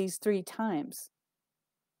donkey these 3 times?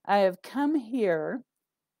 I have come here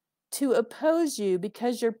to oppose you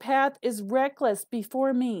because your path is reckless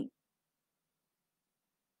before me."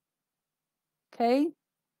 Okay?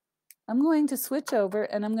 I'm going to switch over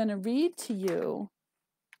and I'm going to read to you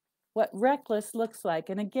what reckless looks like.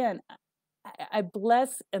 And again, I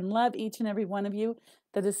bless and love each and every one of you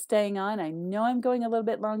that is staying on. I know I'm going a little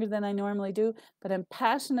bit longer than I normally do, but I'm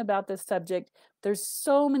passionate about this subject. There's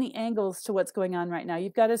so many angles to what's going on right now.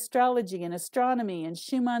 You've got astrology and astronomy and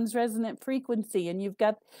Schumann's resonant frequency, and you've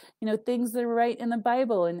got, things that are right in the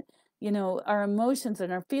Bible, and, our emotions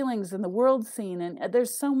and our feelings and the world scene, and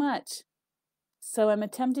there's so much. So I'm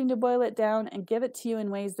attempting to boil it down and give it to you in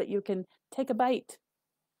ways that you can take a bite.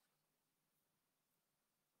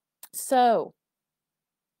 So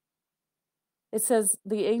it says,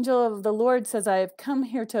 the angel of the Lord says, "I have come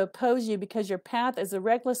here to oppose you because your path is a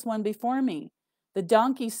reckless one before me. The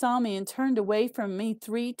donkey saw me and turned away from me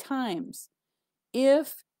 3 times.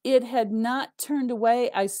 If it had not turned away,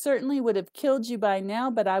 I certainly would have killed you by now,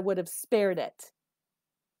 but I would have spared it."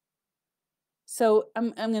 So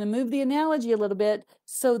I'm going to move the analogy a little bit.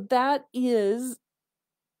 So that is,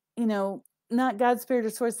 not God's spirit or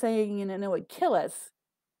source saying, it would kill us.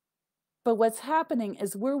 But what's happening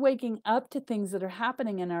is we're waking up to things that are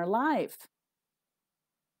happening in our life.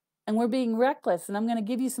 And we're being reckless. And I'm going to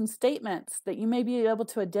give you some statements that you may be able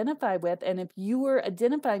to identify with. And if you are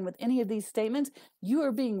identifying with any of these statements, you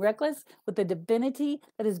are being reckless with the divinity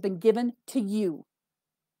that has been given to you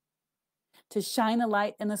to shine a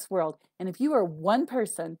light in this world. And if you are one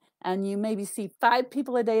person and you maybe see 5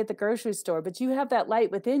 people a day at the grocery store, but you have that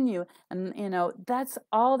light within you, and that's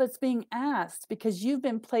all that's being asked, because you've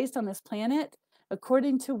been placed on this planet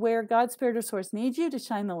according to where God's spirit or source needs you to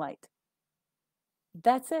shine the light.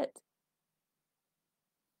 That's it.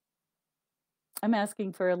 I'm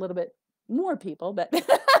asking for a little bit more people, but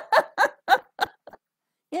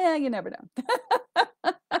yeah, you never know.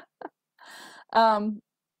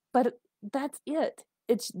 But that's it.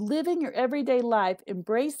 It's living your everyday life,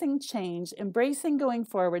 embracing change, embracing going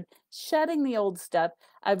forward, shedding the old stuff.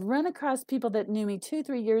 I've run across people that knew me 2,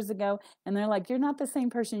 3 years ago, and they're like, "You're not the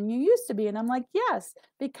same person you used to be." And I'm like, "Yes,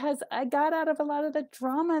 because I got out of a lot of the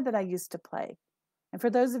drama that I used to play." And for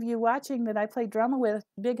those of you watching that I played drama with,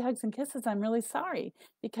 big hugs and kisses, I'm really sorry,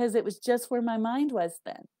 because it was just where my mind was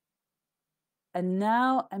then. And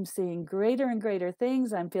now I'm seeing greater and greater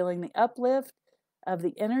things. I'm feeling the uplift of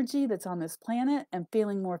the energy that's on this planet and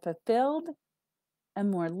feeling more fulfilled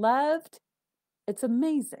and more loved. It's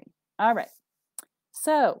amazing. All right.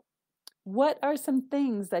 So, what are some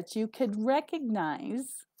things that you could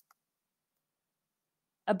recognize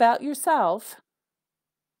about yourself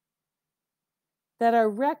that are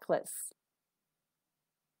reckless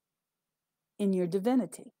in your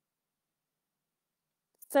divinity?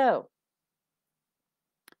 So,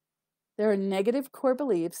 there are negative core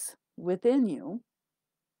beliefs within you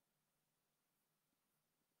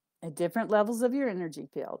at different levels of your energy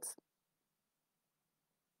fields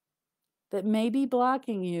that may be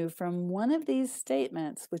blocking you from one of these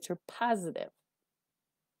statements, which are positive.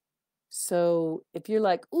 So if you're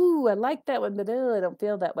like, ooh, I like that one, but I don't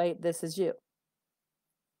feel that way, this is you.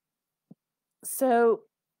 So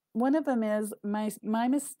one of them is my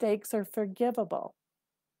mistakes are forgivable.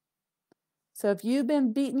 So if you've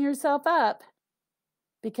been beating yourself up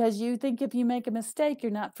because you think if you make a mistake,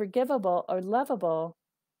 you're not forgivable or lovable,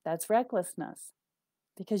 that's recklessness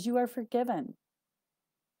because you are forgiven.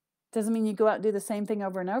 Doesn't mean you go out and do the same thing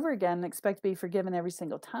over and over again and expect to be forgiven every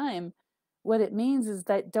single time. What it means is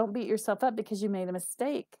that don't beat yourself up because you made a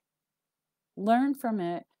mistake. Learn from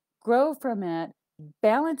it, grow from it,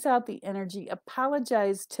 balance out the energy,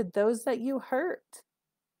 apologize to those that you hurt.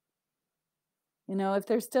 If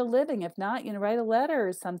they're still living, if not, write a letter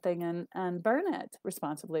or something and burn it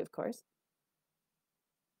responsibly, of course.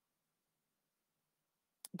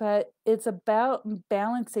 But it's about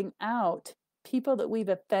balancing out people that we've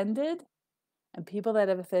offended and people that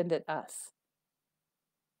have offended us.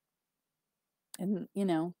 And,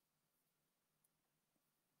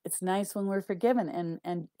 it's nice when we're forgiven.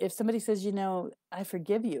 And if somebody says, I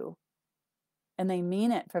forgive you, and they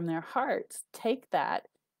mean it from their hearts, take that,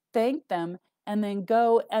 thank them, and then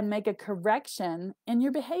go and make a correction in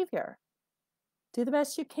your behavior. Do the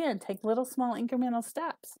best you can. Take little, small, incremental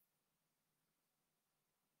steps.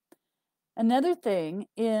 Another thing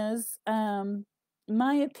is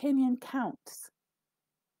my opinion counts.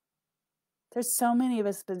 There's so many of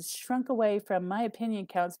us been shrunk away from my opinion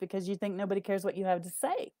counts because you think nobody cares what you have to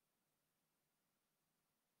say.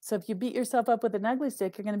 So if you beat yourself up with an ugly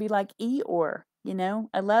stick, you're going to be like Eeyore,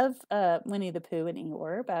 I love Winnie the Pooh and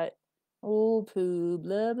Eeyore, but oh, Pooh,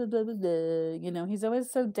 blah, blah, blah, blah, blah. He's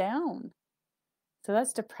always so down. So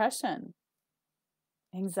that's depression,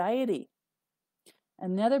 anxiety.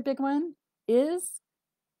 Another big one is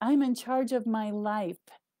I'm in charge of my life.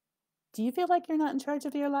 Do you feel like you're not in charge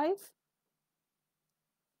of your life?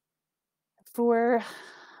 For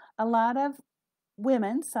a lot of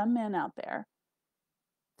women, some men out there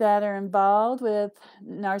that are involved with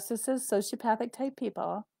narcissists, sociopathic type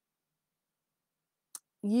people,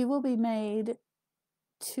 you will be made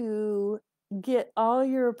to get all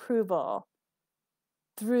your approval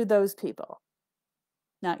through those people,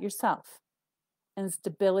 not yourself. And it's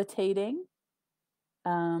debilitating.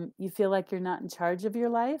 You feel like you're not in charge of your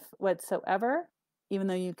life whatsoever, even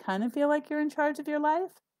though you kind of feel like you're in charge of your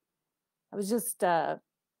life. I was just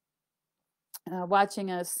watching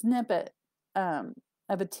a snippet of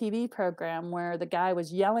a TV program where the guy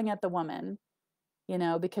was yelling at the woman,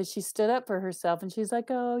 because she stood up for herself, and she's like,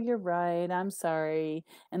 oh, you're right, I'm sorry.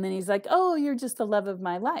 And then he's like, oh, you're just the love of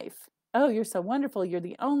my life. Oh, you're so wonderful. You're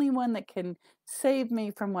the only one that can save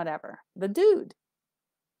me from whatever. The dude,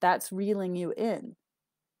 that's reeling you in.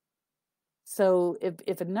 So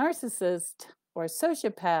if a narcissist or a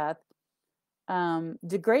sociopath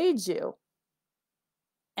degrades you,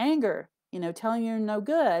 anger, telling you're no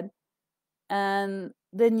good, and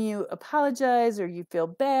then you apologize or you feel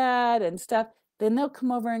bad and stuff, then they'll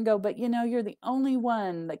come over and go, but you're the only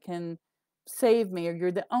one that can save me, or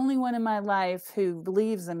you're the only one in my life who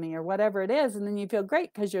believes in me, or whatever it is. And then you feel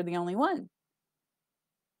great because you're the only one.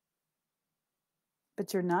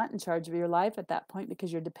 But you're not in charge of your life at that point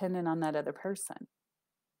because you're dependent on that other person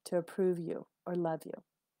to approve you or love you.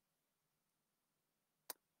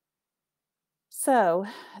 So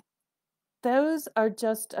those are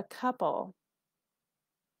just a couple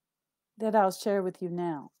that I'll share with you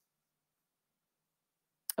now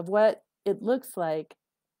of what it looks like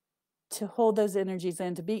to hold those energies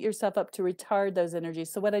in, to beat yourself up, to retard those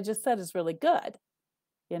energies. So what I just said is really good.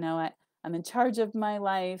 I'm in charge of my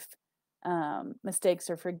life. Mistakes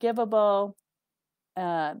are forgivable.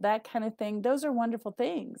 That kind of thing. Those are wonderful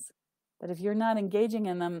things. But if you're not engaging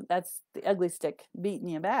in them, that's the ugly stick beating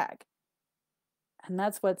you back. And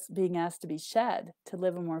that's what's being asked to be shed, to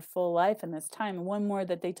live a more full life in this time. And one more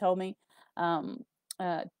that they told me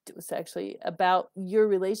it was actually about your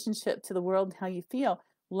relationship to the world and how you feel.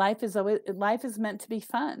 Life is meant to be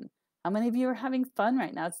fun. How many of you are having fun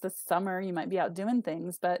right now? It's the summer. You might be out doing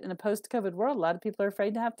things, but in a post-COVID world, a lot of people are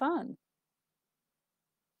afraid to have fun.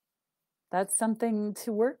 That's something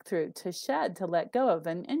to work through, to shed, to let go of,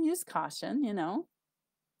 and use caution,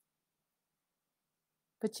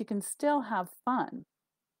 But you can still have fun.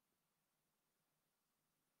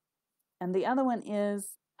 And the other one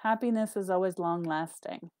is happiness is always long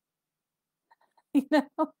lasting.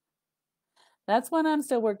 That's one I'm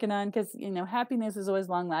still working on because, happiness is always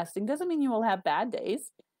long lasting. Doesn't mean you will have bad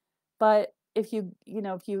days, but if you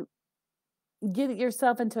get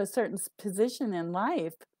yourself into a certain position in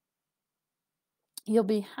life you'll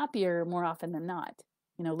be happier more often than not.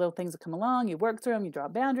 You know, little things will come along, you work through them, you draw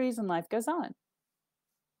boundaries, and life goes on.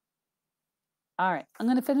 All right, I'm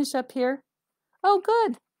going to finish up here. Oh,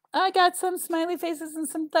 good. I got some smiley faces and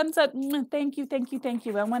some thumbs up. Thank you, thank you, thank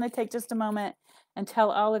you. I want to take just a moment and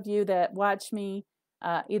tell all of you that watch me,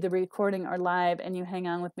 either recording or live, and you hang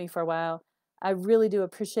on with me for a while. I really do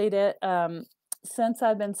appreciate it. Since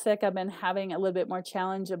I've been sick, I've been having a little bit more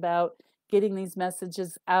challenge about getting these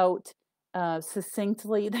messages out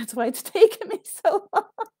succinctly. That's why it's taken me so long.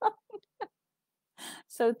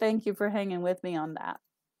 So thank you for hanging with me on that.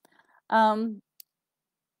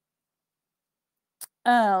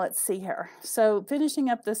 Let's see here. So finishing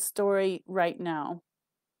up this story right now.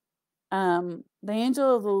 The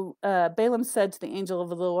angel of Balaam said to the angel of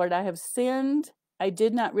the Lord, I have sinned. I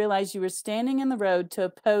did not realize you were standing in the road to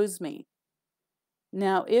oppose me.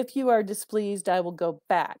 Now, if you are displeased, I will go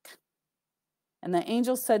back. And the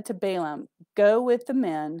angel said to Balaam, go with the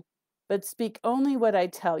men, but speak only what I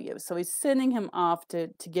tell you. So he's sending him off to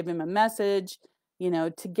give him a message,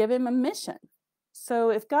 to give him a mission. So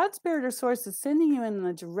if God's Spirit or Source is sending you in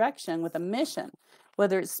the direction with a mission,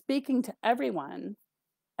 whether it's speaking to everyone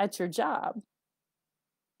at your job,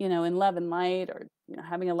 in love and light, or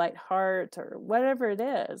having a light heart, or whatever it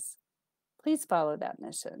is, please follow that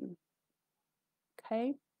mission.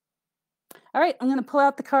 Okay? All right, I'm going to pull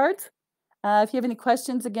out the cards. If you have any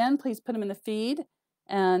questions, again, please put them in the feed.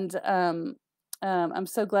 And I'm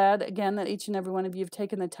so glad, again, that each and every one of you have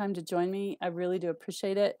taken the time to join me. I really do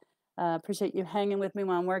appreciate it. Appreciate you hanging with me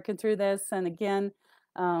while I'm working through this. And again,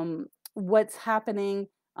 what's happening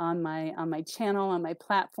on my channel, on my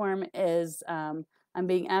platform, is I'm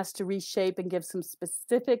being asked to reshape and give some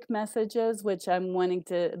specific messages, which I'm wanting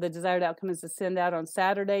the desired outcome is to send out on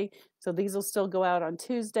Saturday. So these will still go out on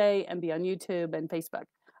Tuesday and be on YouTube and Facebook.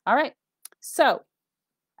 All right. So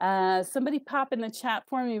somebody pop in the chat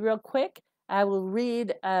for me real quick. I will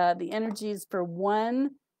read the energies for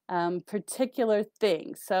one particular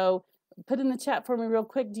thing. So put in the chat for me real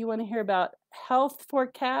quick. Do you want to hear about health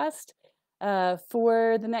forecast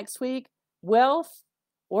for the next week, wealth,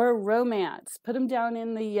 or romance? Put them down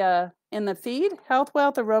in the feed. Health,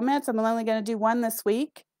 wealth, or romance. I'm only going to do one this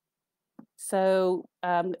week. So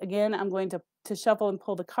again, I'm going to shuffle and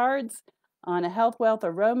pull the cards on a health, wealth,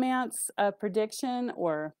 or romance prediction,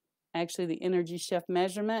 or actually the energy shift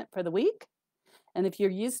measurement for the week. And if you're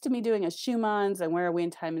used to me doing a Schumann's and where are we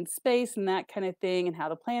in time and space and that kind of thing, and how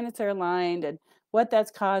the planets are aligned and what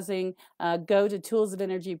that's causing, go to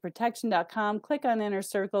toolsofenergyprotection.com, click on Inner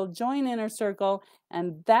Circle, join Inner Circle,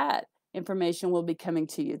 and that information will be coming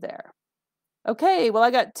to you there. Okay, well, I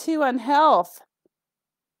got 2 on health.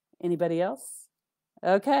 Anybody else?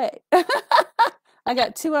 Okay. I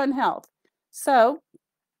got 2 on health. So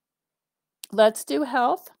let's do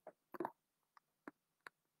health.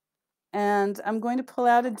 And I'm going to pull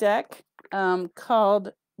out a deck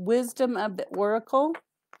called Wisdom of the Oracle.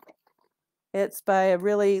 It's by a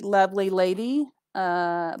really lovely lady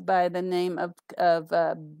by the name of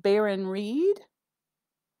Baron Reed.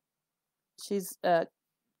 She's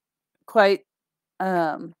quite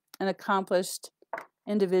an accomplished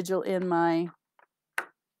individual in my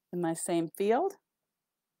same field.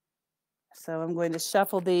 So I'm going to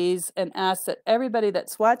shuffle these and ask that everybody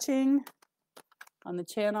that's watching on the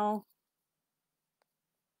channel,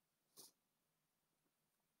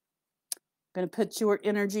 I'm going to put your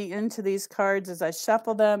energy into these cards as I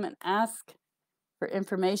shuffle them and ask for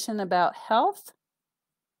information about health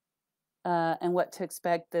and what to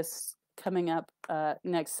expect this coming up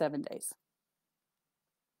next 7 days.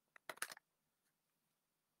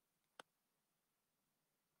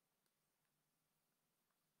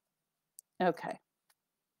 Okay.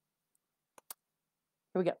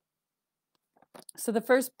 Here we go. So the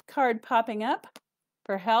first card popping up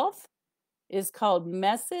for health is called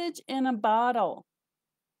Message in a Bottle,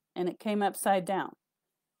 and it came upside down.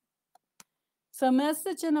 So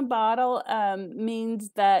message in a bottle means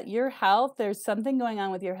that your health, there's something going on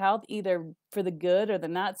with your health, either for the good or the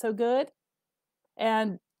not so good.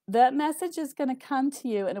 And that message is going to come to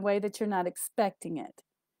you in a way that you're not expecting it.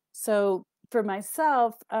 So for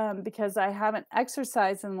myself, because I haven't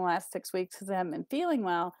exercised in the last 6 weeks because I haven't been feeling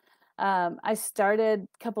well, I started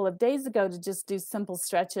a couple of days ago to just do simple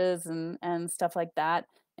stretches and stuff like that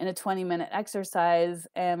in a 20-minute exercise.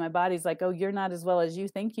 And my body's like, oh, you're not as well as you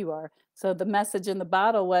think you are. So the message in the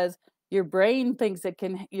bottle was, your brain thinks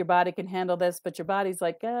your body can handle this, but your body's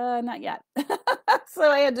like, not yet.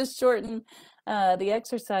 So I had to shorten the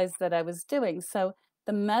exercise that I was doing. So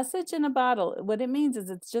The message in a bottle, what it means is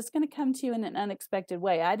it's just going to come to you in an unexpected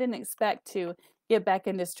way. I didn't expect to get back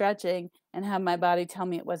into stretching and have my body tell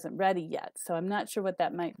me it wasn't ready yet. So I'm not sure what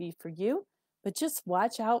that might be for you, but just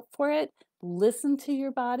watch out for it. Listen to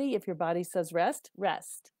your body. If your body says rest,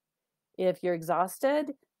 rest. If you're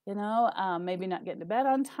exhausted, maybe not getting to bed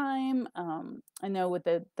on time. I know with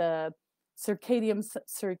the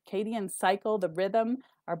circadian cycle, the rhythm,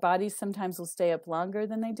 our bodies sometimes will stay up longer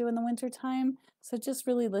than they do in the wintertime. So just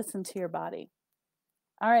really listen to your body.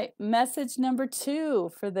 All right, message number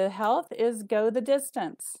 2 for the health is go the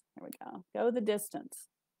distance. There we go, go the distance.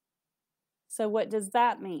 So what does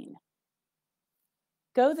that mean?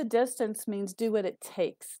 Go the distance means do what it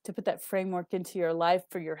takes to put that framework into your life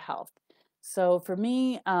for your health. So for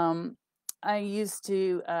me, I used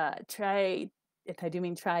to try, if I do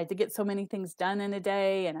mean try, to get so many things done in a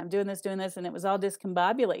day, and I'm doing this, and it was all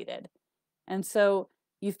discombobulated. And so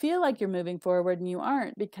you feel like you're moving forward and you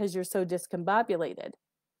aren't because you're so discombobulated.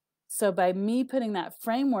 So by me putting that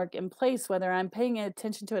framework in place, whether I'm paying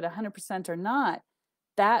attention to it 100% or not,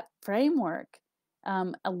 that framework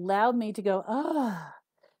allowed me to go,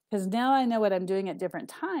 because now I know what I'm doing at different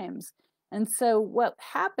times. And so what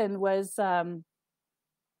happened was, I'm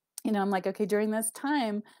like, okay, during this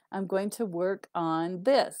time, I'm going to work on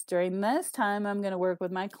this. During this time, I'm going to work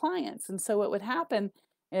with my clients. And so what would happen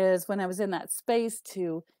is when I was in that space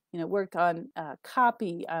to, work on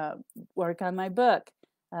copy, work on my book,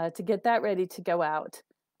 to get that ready to go out.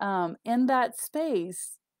 In that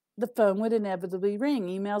space, the phone would inevitably ring,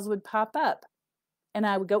 emails would pop up, and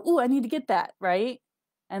I would go, "Oh, I need to get that," right?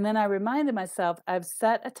 And then I reminded myself, I've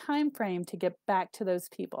set a time frame to get back to those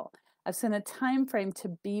people. I've set a time frame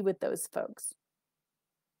to be with those folks.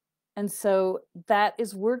 And so that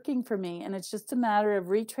is working for me. And it's just a matter of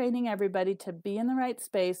retraining everybody to be in the right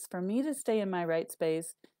space, for me to stay in my right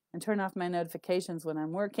space and turn off my notifications when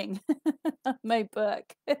I'm working on my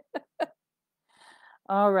book.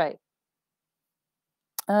 All right.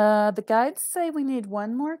 The guides say we need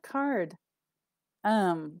one more card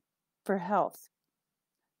for health.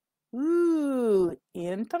 Ooh,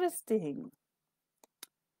 interesting.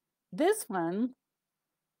 This one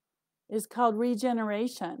is called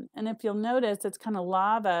regeneration. And if you'll notice, it's kind of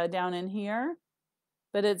lava down in here,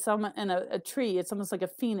 but it's almost in a tree. It's almost like a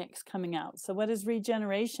phoenix coming out. So what does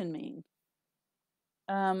regeneration mean?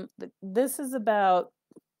 This is about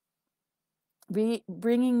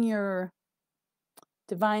bringing your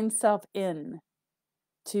divine self in,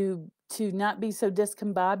 to not be so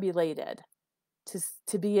discombobulated,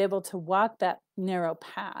 to be able to walk that narrow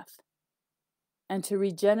path, and to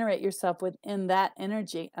regenerate yourself within that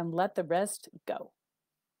energy and let the rest go.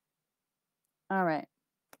 All right.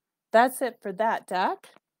 That's it for that deck.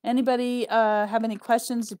 Anybody have any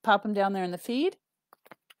questions? You pop them down there in the feed.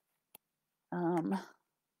 And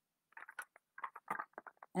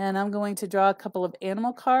I'm going to draw a couple of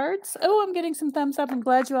animal cards. Oh, I'm getting some thumbs up. I'm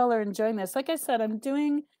glad you all are enjoying this. Like I said, I'm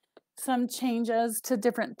doing some changes to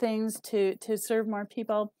different things to serve more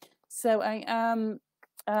people. So I am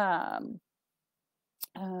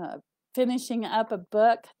finishing up a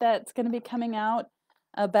book that's going to be coming out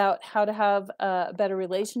about how to have a better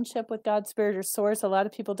relationship with God, Spirit, or Source. A lot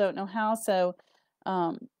of people don't know how. So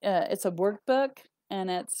it's a workbook, and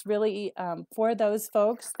it's really for those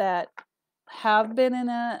folks that have been in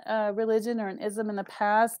a religion or an ism in the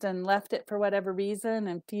past and left it for whatever reason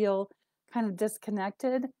and feel kind of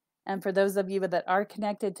disconnected. And for those of you that are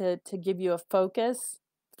connected, to give you a focus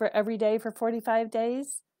for every day for 45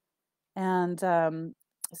 days. And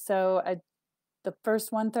so the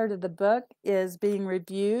first 1/3 of the book is being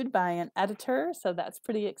reviewed by an editor. So that's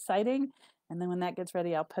pretty exciting. And then when that gets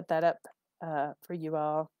ready, I'll put that up for you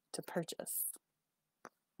all to purchase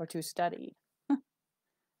or to study.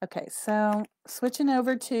 Okay, so switching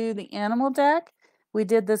over to the animal deck. We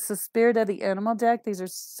did the Spirit of the Animal deck. These are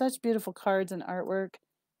such beautiful cards and artwork.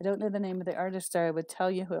 I don't know the name of the artist, or I would tell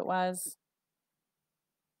you who it was.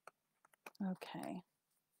 Okay.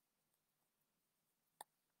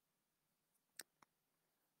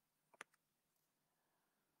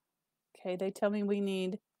 Okay, they tell me we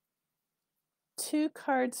need 2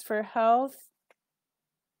 cards for health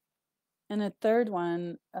and a third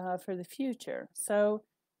one for the future. So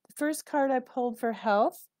the first card I pulled for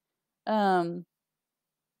health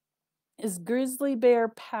is Grizzly Bear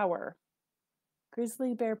Power.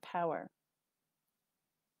 Grizzly Bear Power.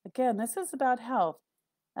 Again, this is about health.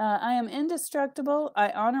 I am indestructible.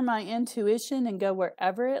 I honor my intuition and go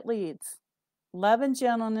wherever it leads. Love and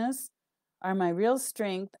gentleness are my real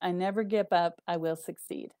strength. I never give up. I will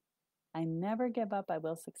succeed. I never give up. I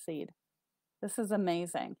will succeed. This is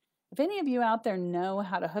amazing. If any of you out there know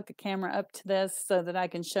how to hook a camera up to this so that I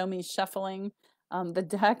can show me shuffling the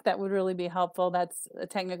deck, that would really be helpful. That's a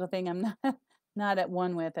technical thing I'm not, not at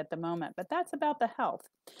one with at the moment, but that's about the health.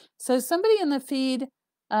 So somebody in the feed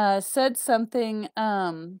said something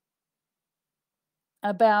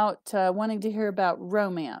about wanting to hear about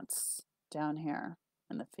romance down here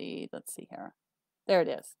in the feed. Let's see here. There it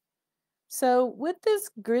is. So with this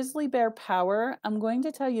grizzly bear power, I'm going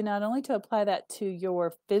to tell you not only to apply that to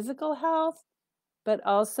your physical health, but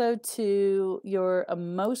also to your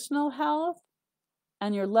emotional health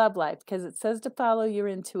and your love life, because it says to follow your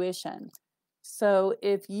intuition. So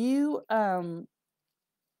if you go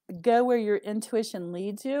where your intuition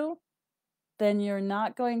leads you, then you're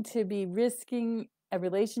not going to be risking a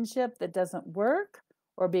relationship that doesn't work,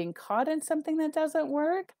 or being caught in something that doesn't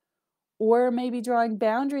work, or maybe drawing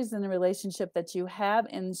boundaries in the relationship that you have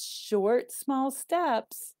in short, small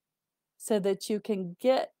steps so that you can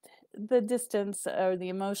get the distance or the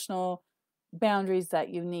emotional boundaries that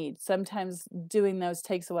you need. Sometimes doing those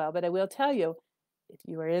takes a while, but I will tell you, if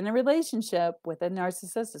you are in a relationship with a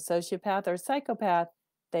narcissist, a sociopath, or a psychopath,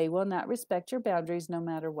 they will not respect your boundaries no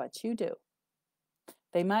matter what you do.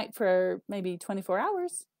 They might for maybe 24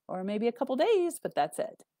 hours or maybe a couple days, but that's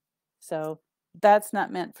it. So that's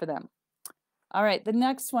not meant for them. All right, the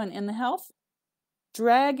next one in the health,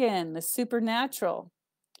 dragon, the supernatural.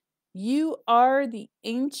 You are the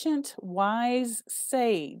ancient wise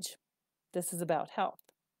sage. This is about health.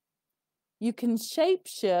 You can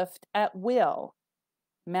shapeshift at will.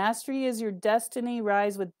 Mastery is your destiny.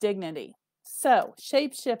 Rise with dignity. So,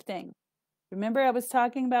 shapeshifting. Remember I was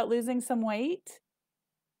talking about losing some weight?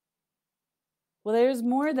 Well, there's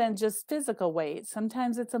more than just physical weight.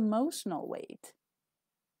 Sometimes it's emotional weight.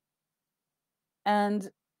 And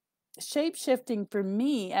shape-shifting for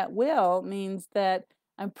me at will means that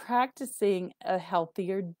I'm practicing a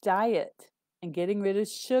healthier diet and getting rid of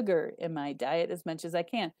sugar in my diet as much as I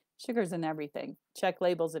can. Sugar's in everything. Check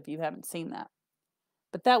labels if you haven't seen that.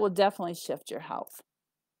 But that will definitely shift your health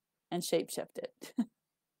and shape-shift it.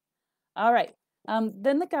 All right.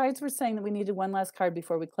 Then the guides were saying that we needed one last card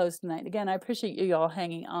before we close tonight. Again, I appreciate you all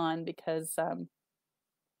hanging on, because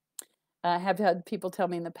I have had people tell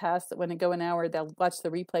me in the past that when they go an hour, they'll watch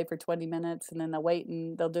the replay for 20 minutes and then they'll wait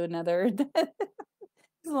and they'll do another, as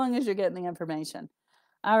long as you're getting the information.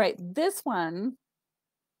 All right, this one,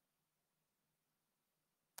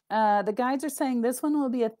 the guides are saying this one will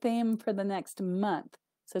be a theme for the next month.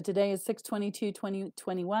 So today is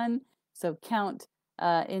 6/22/2021. So count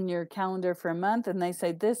in your calendar for a month, and they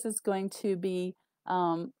say this is going to be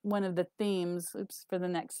one of the themes, for the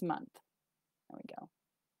next month. There we go.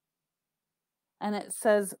 And it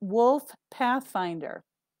says Wolf Pathfinder.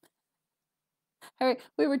 All right,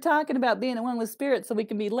 we were talking about being at one with spirit so we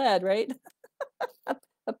can be led, right?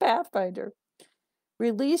 A pathfinder.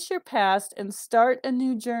 Release your past and start a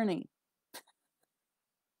new journey.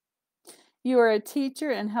 You are a teacher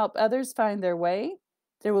and help others find their way.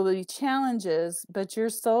 There will be challenges, but your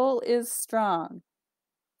soul is strong.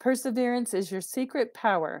 Perseverance is your secret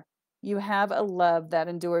power. You have a love that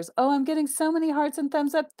endures. Oh, I'm getting so many hearts and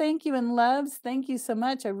thumbs up. Thank you, and loves. Thank you so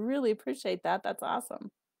much. I really appreciate that. That's awesome.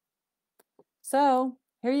 So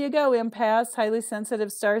here you go, empaths, highly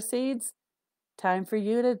sensitive star seeds. Time for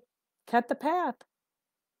you to cut the path.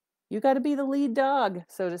 You got to be the lead dog,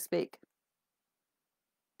 so to speak.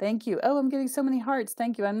 Thank you. Oh, I'm getting so many hearts.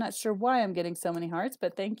 Thank you. I'm not sure why I'm getting so many hearts,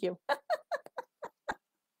 but thank you.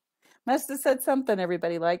 Must have said something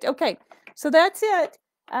everybody liked. Okay, so that's it.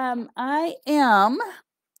 I am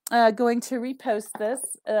going to repost this.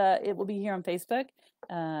 It will be here on Facebook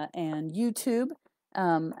and YouTube.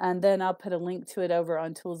 And then I'll put a link to it over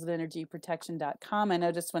on toolsofenergyprotection.com. I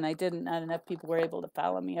noticed when I didn't, not enough people were able to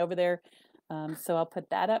follow me over there. So I'll put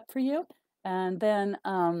that up for you. And then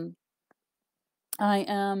I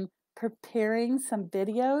am preparing some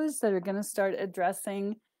videos that are going to start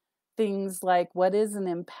addressing things like what is an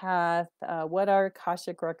empath, what are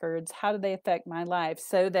Akashic records, how do they affect my life,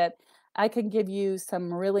 so that I can give you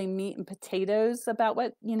some really meat and potatoes about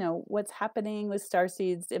what's happening with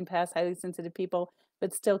starseeds, empaths, highly sensitive people,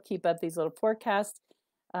 but still keep up these little forecasts.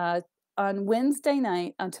 On Wednesday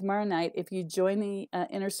night, on tomorrow night, if you join the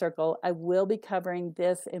Inner Circle, I will be covering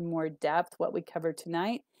this in more depth, what we covered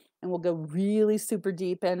tonight, and we'll go really super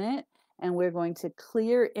deep in it. And we're going to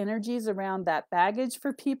clear energies around that baggage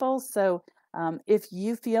for people. So if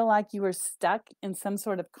you feel like you are stuck in some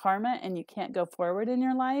sort of karma and you can't go forward in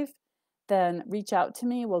your life, then reach out to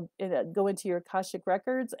me. We'll go into your Akashic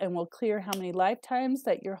records and we'll clear how many lifetimes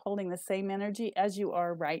that you're holding the same energy as you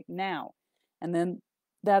are right now. And then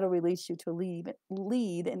that'll release you to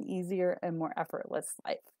lead an easier and more effortless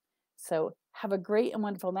life. So have a great and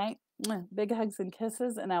wonderful night. Big hugs and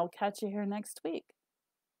kisses, and I'll catch you here next week.